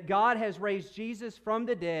heart that God has raised Jesus from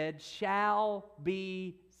the dead shall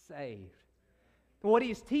be saved. What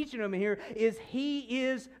he's teaching them here is He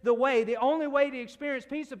is the way. The only way to experience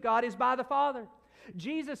peace of God is by the Father.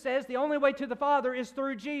 Jesus says the only way to the Father is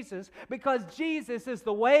through Jesus, because Jesus is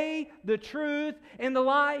the way, the truth, and the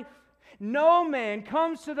life. No man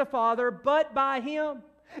comes to the Father but by Him.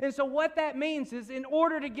 And so what that means is, in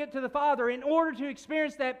order to get to the Father, in order to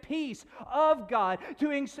experience that peace of God,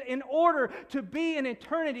 in order to be in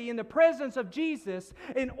eternity in the presence of Jesus,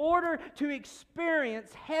 in order to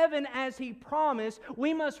experience heaven as He promised,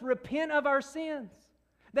 we must repent of our sins.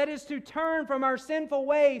 That is to turn from our sinful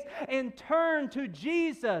ways and turn to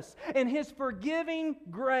Jesus and His forgiving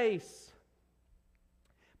grace.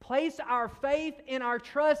 Place our faith and our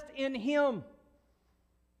trust in Him.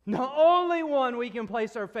 The only one we can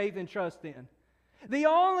place our faith and trust in. The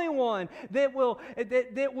only one that will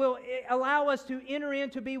allow us to enter in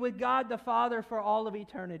to be with God the Father for all of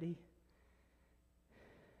eternity.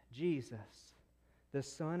 Jesus, the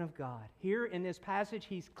Son of God. Here in this passage,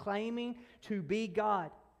 He's claiming to be God.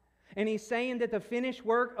 And He's saying that the finished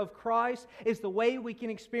work of Christ is the way we can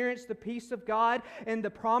experience the peace of God, and the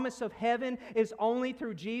promise of heaven is only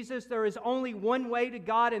through Jesus. There is only one way to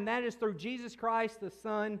God, and that is through Jesus Christ, the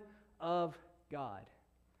Son of God.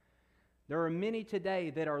 There are many today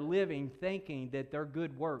that are living thinking that their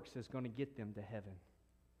good works is going to get them to heaven.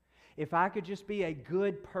 If I could just be a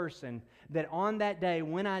good person, that on that day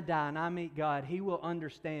when I die and I meet God, He will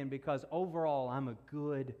understand, because overall I'm a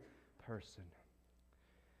good person.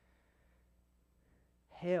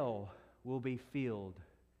 Hell will be filled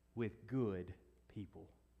with good people.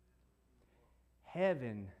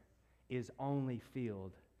 Heaven is only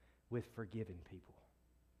filled with forgiven people.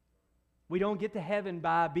 We don't get to heaven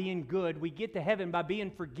by being good. We get to heaven by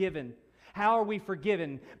being forgiven. How are we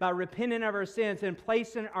forgiven? By repenting of our sins and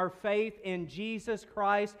placing our faith in Jesus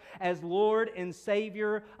Christ as Lord and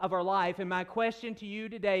Savior of our life. And my question to you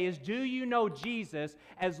today is, do you know Jesus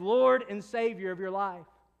as Lord and Savior of your life?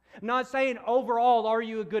 I'm not saying overall, are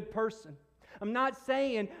you a good person? I'm not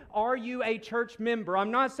saying, are you a church member?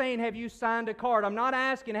 I'm not saying, have you signed a card? I'm not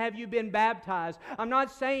asking, have you been baptized? I'm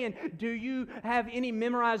not saying, do you have any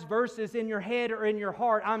memorized verses in your head or in your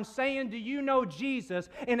heart? I'm saying, do you know Jesus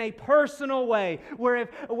in a personal way,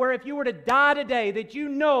 where if you were to die today, that you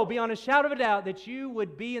know beyond a shadow of a doubt that you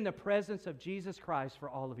would be in the presence of Jesus Christ for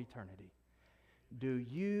all of eternity? Do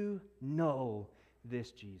you know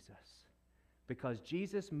this Jesus? Because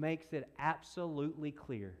Jesus makes it absolutely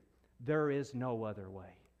clear, there is no other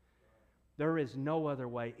way. There is no other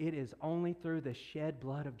way. It is only through the shed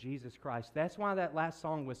blood of Jesus Christ. That's why that last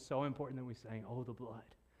song was so important that we sang, "Oh, the blood."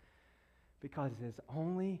 Because it is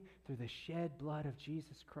only through the shed blood of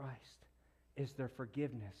Jesus Christ is there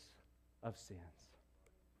forgiveness of sins.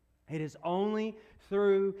 It is only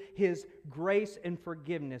through His grace and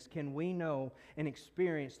forgiveness can we know and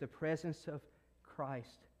experience the presence of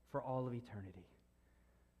Christ for all of eternity.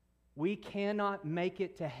 We cannot make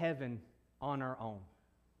it to heaven on our own.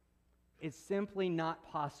 It's simply not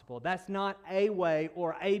possible. That's not a way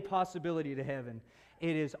or a possibility to heaven.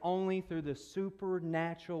 It is only through the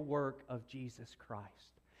supernatural work of Jesus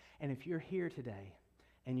Christ. And if you're here today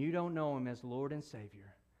and you don't know Him as Lord and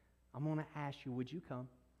Savior, I'm going to ask you, would you come?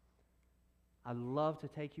 I'd love to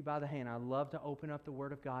take you by the hand. I'd love to open up the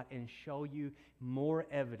Word of God and show you more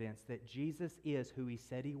evidence that Jesus is who He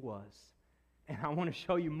said He was. And I want to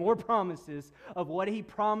show you more promises of what He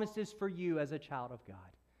promises for you as a child of God.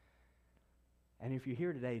 And if you're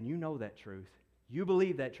here today and you know that truth, you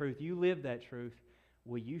believe that truth, you live that truth,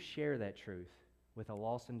 will you share that truth with a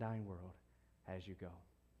lost and dying world as you go?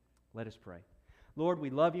 Let us pray. Lord,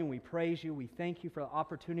 we love You and we praise You. We thank You for the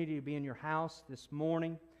opportunity to be in Your house this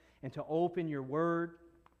morning, and to open Your Word,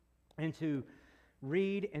 and to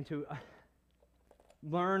read and to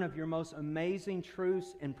learn of Your most amazing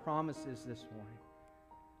truths and promises this morning.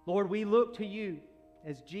 Lord, we look to You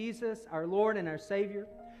as Jesus, our Lord and our Savior,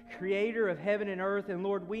 Creator of heaven and earth. And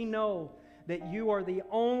Lord, we know that You are the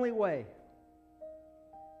only way.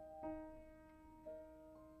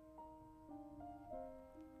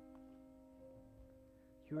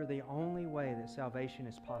 You are the only way that salvation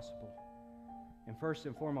is possible. And first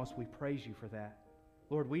and foremost, we praise You for that.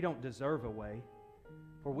 Lord, we don't deserve a way,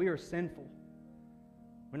 for we are sinful.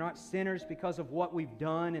 We're not sinners because of what we've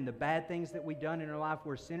done and the bad things that we've done in our life.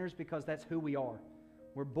 We're sinners because that's who we are.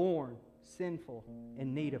 We're born sinful,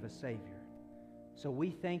 in need of a Savior. So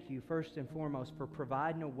we thank you first and foremost for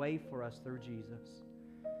providing a way for us through Jesus.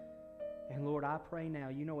 And Lord, I pray now,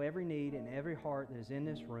 you know every need and every heart that is in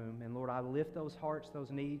this room. And Lord, I lift those hearts,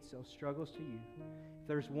 those needs, those struggles to you. If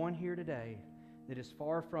there's one here today that is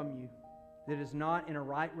far from you, that is not in a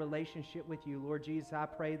right relationship with you, Lord Jesus, I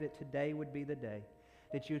pray that today would be the day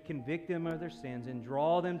that you would convict them of their sins and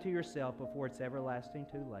draw them to yourself before it's everlasting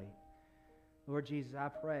too late. Lord Jesus, I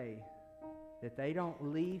pray that they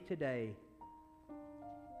don't leave today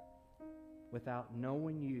without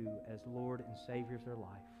knowing you as Lord and Savior of their life.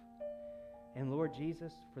 And Lord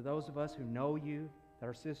Jesus, for those of us who know you, that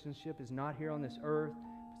our citizenship is not here on this earth,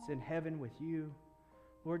 but it's in heaven with you,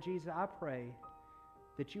 Lord Jesus, I pray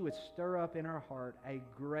that you would stir up in our heart a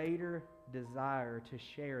greater desire to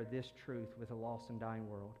share this truth with a lost and dying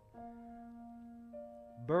world.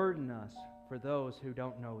 Burden us for those who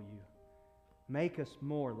don't know you. Make us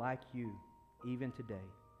more like you even today.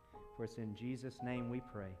 For it's in Jesus' name we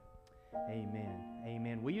pray. Amen.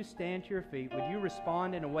 Amen. Will you stand to your feet? Would you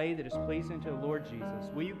respond in a way that is pleasing to the Lord Jesus?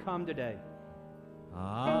 Will you come today?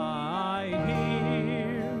 I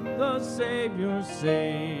hear the Savior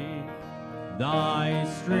say, thy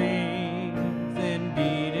strength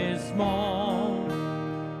indeed is small.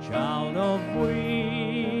 Child of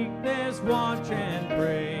weakness, watch and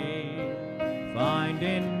pray. Find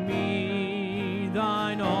in me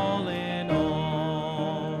thine all in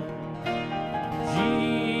all.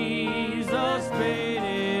 Jesus paid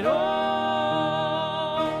it all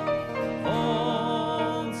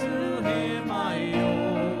to him I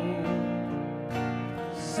owe.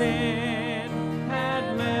 Sin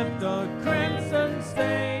had left a crimson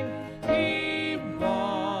stain, he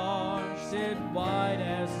washed it white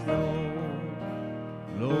as snow.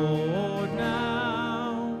 Lord,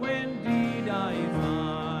 now indeed I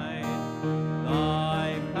find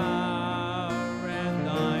thy power and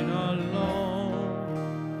thine alone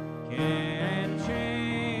can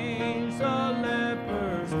change the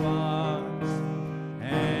leper's spots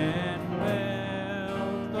and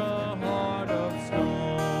melt the heart of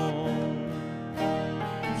stone.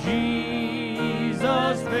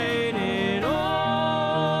 Jesus paid it all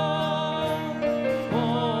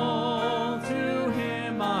to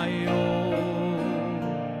him I owe.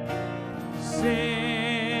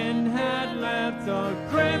 Sin had left a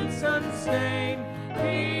crimson stain,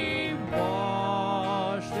 he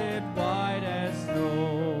washed it white as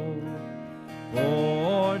snow.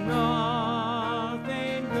 For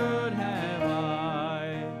nothing good have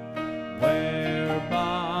I,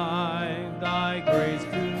 whereby thy grace to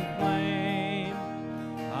claim.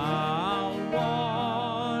 I'll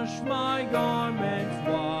wash my garments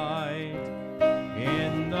white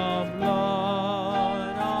in the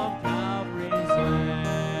blood of Calvary's Lamb.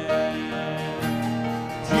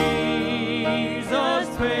 Jesus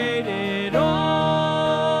paid it all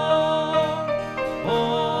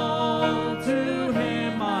to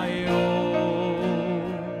him I owe.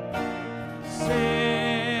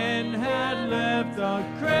 Sin had left a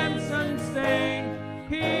crimson stain,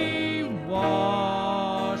 he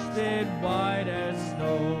washed it white as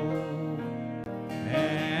snow.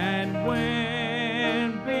 And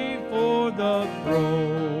when before the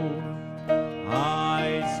throne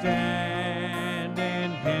I stand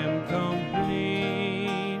in him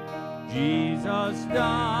complete, Jesus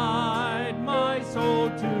died my soul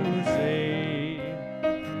to save.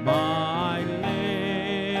 My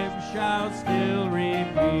lips shall still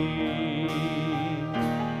repeat,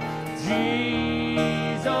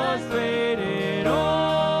 Jesus paid it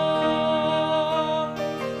all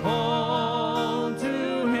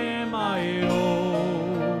to him I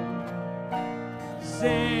owe.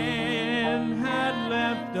 Sin had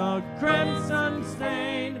left a crimson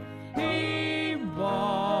stain, he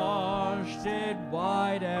washed it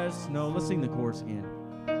white as snow. Let's sing the chorus again.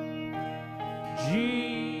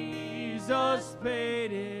 Jesus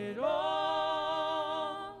paid it all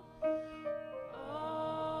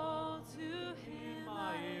to him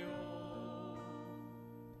I owe.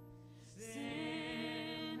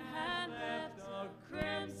 Sin had left a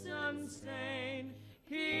crimson stain,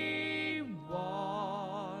 he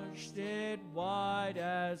washed it white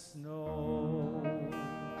as snow.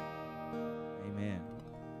 Amen.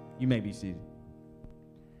 You may be seated.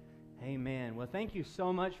 Amen. Well, thank you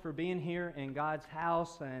so much for being here in God's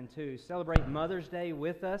house and to celebrate Mother's Day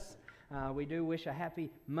with us. We do wish a happy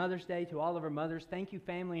Mother's Day to all of our mothers. Thank you,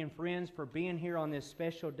 family and friends, for being here on this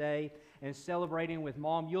special day and celebrating with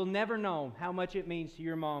Mom. You'll never know how much it means to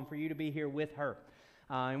your mom for you to be here with her.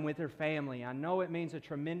 and with their family. I know it means a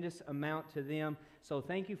tremendous amount to them, so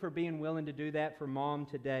thank you for being willing to do that for Mom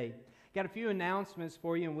today. Got a few announcements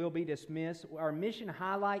for you, and we'll be dismissed. Our mission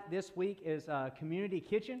highlight this week is Community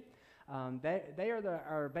Kitchen. They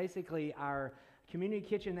are basically our community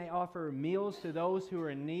kitchen. They offer meals to those who are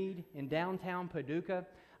in need in downtown Paducah.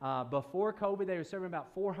 Before COVID, they were serving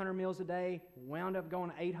about 400 meals a day, wound up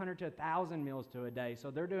going 800 to 1,000 meals to a day.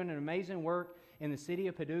 So they're doing an amazing work in the city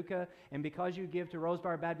of Paducah. And because you give to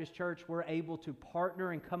Roseboro Baptist Church, we're able to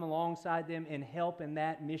partner and come alongside them and help in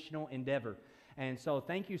that missional endeavor. And so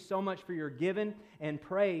thank you so much for your giving, and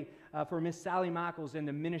pray for Miss Sally Michaels and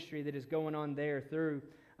the ministry that is going on there through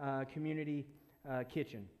Community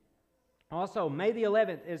Kitchen. Also, May the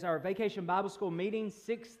 11th is our Vacation Bible School meeting,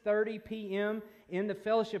 6:30 p.m. in the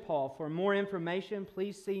Fellowship Hall. For more information,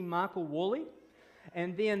 please see Michael Woolley.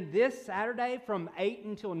 And then this Saturday from 8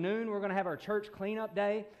 until noon, we're going to have our church cleanup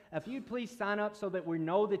day. If you'd please sign up so that we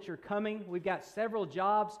know that you're coming. We've got several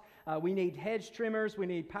jobs. We need hedge trimmers, we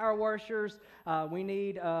need power washers, we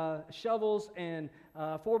need shovels and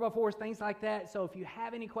 4x4s, things like that. So if you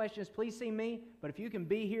have any questions, please see me. But if you can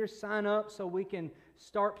be here, sign up so we can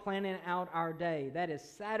start planning out our day. That is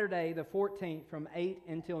Saturday the 14th from 8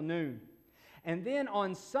 until noon. And then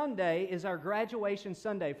on Sunday is our graduation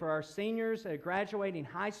Sunday for our seniors graduating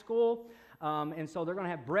high school. And so they're going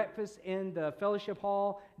to have breakfast in the fellowship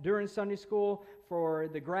hall during Sunday school for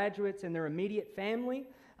the graduates and their immediate family.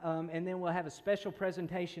 And then we'll have a special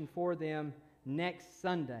presentation for them next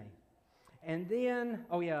Sunday. And then,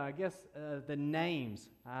 I guess the names.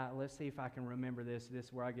 Let's see if I can remember this. This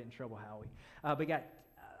is where I get in trouble, Howie. We got,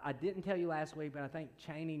 I didn't tell you last week, but I think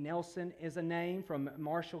Cheney Nelson is a name from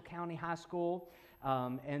Marshall County High School.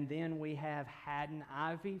 And then we have Haddon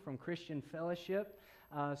Ivy from Christian Fellowship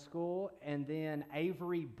School. And then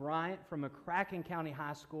Avery Bryant from McCracken County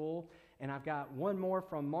High School. And I've got one more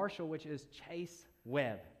from Marshall, which is Chase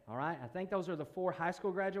Webb. All right, I think those are the 4 high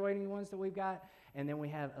school graduating ones that we've got. And then we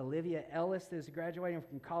have Olivia Ellis that is graduating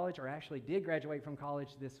from college, or actually did graduate from college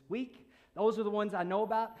this week. Those are the ones I know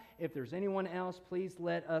about. If there's anyone else, please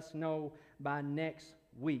let us know by next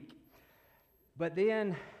week. But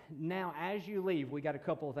then, now as you leave, we got a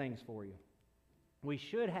couple of things for you. We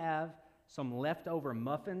should have some leftover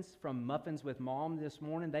muffins from Muffins with Mom this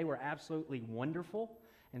morning. They were absolutely wonderful.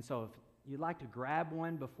 And so if you'd like to grab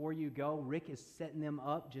one before you go, Rick is setting them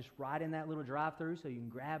up just right in that little drive-through, so you can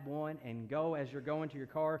grab one and go as you're going to your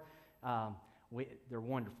car. They're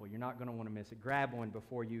wonderful. You're not going to want to miss it. Grab one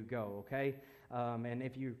before you go, okay? And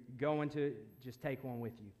if you're going to, just take one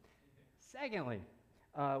with you. Secondly,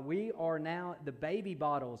 the baby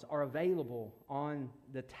bottles are available on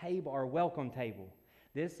the table, our welcome table.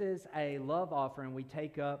 This is a love offering we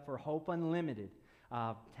take up for Hope Unlimited.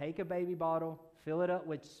 Take a baby bottle, fill it up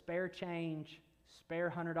with spare change,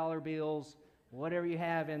 spare $100 bills, whatever you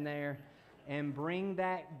have in there, and bring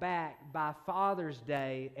that back by Father's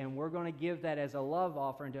Day, and we're going to give that as a love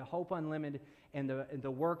offering to Hope Unlimited and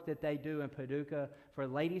the work that they do in Paducah for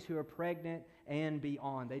ladies who are pregnant and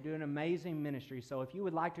beyond. They do an amazing ministry. So if you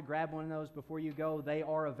would like to grab one of those before you go, they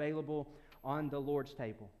are available on the Lord's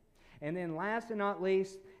table. And then last and not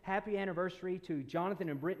least, happy anniversary to Jonathan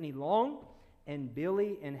and Brittany Long and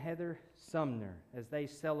Billy and Heather Sumner as they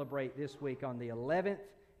celebrate this week on the 11th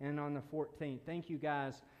and on the 14th. Thank you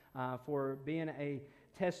guys for being a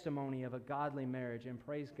testimony of a godly marriage, and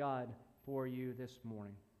praise God for you this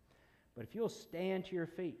morning. But if you'll stand to your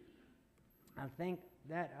feet, I think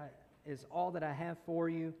that is all that I have for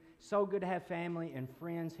you. So good to have family and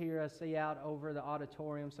friends here. I see out over the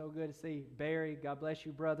auditorium. So good to see Barry. God bless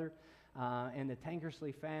you, brother. And the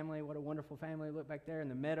Tankersley family. What a wonderful family. Look back there.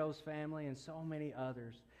 And the Meadows family and so many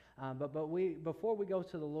others. Before we go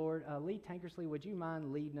to the Lord, Lee Tankersley, would you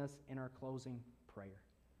mind leading us in our closing prayer?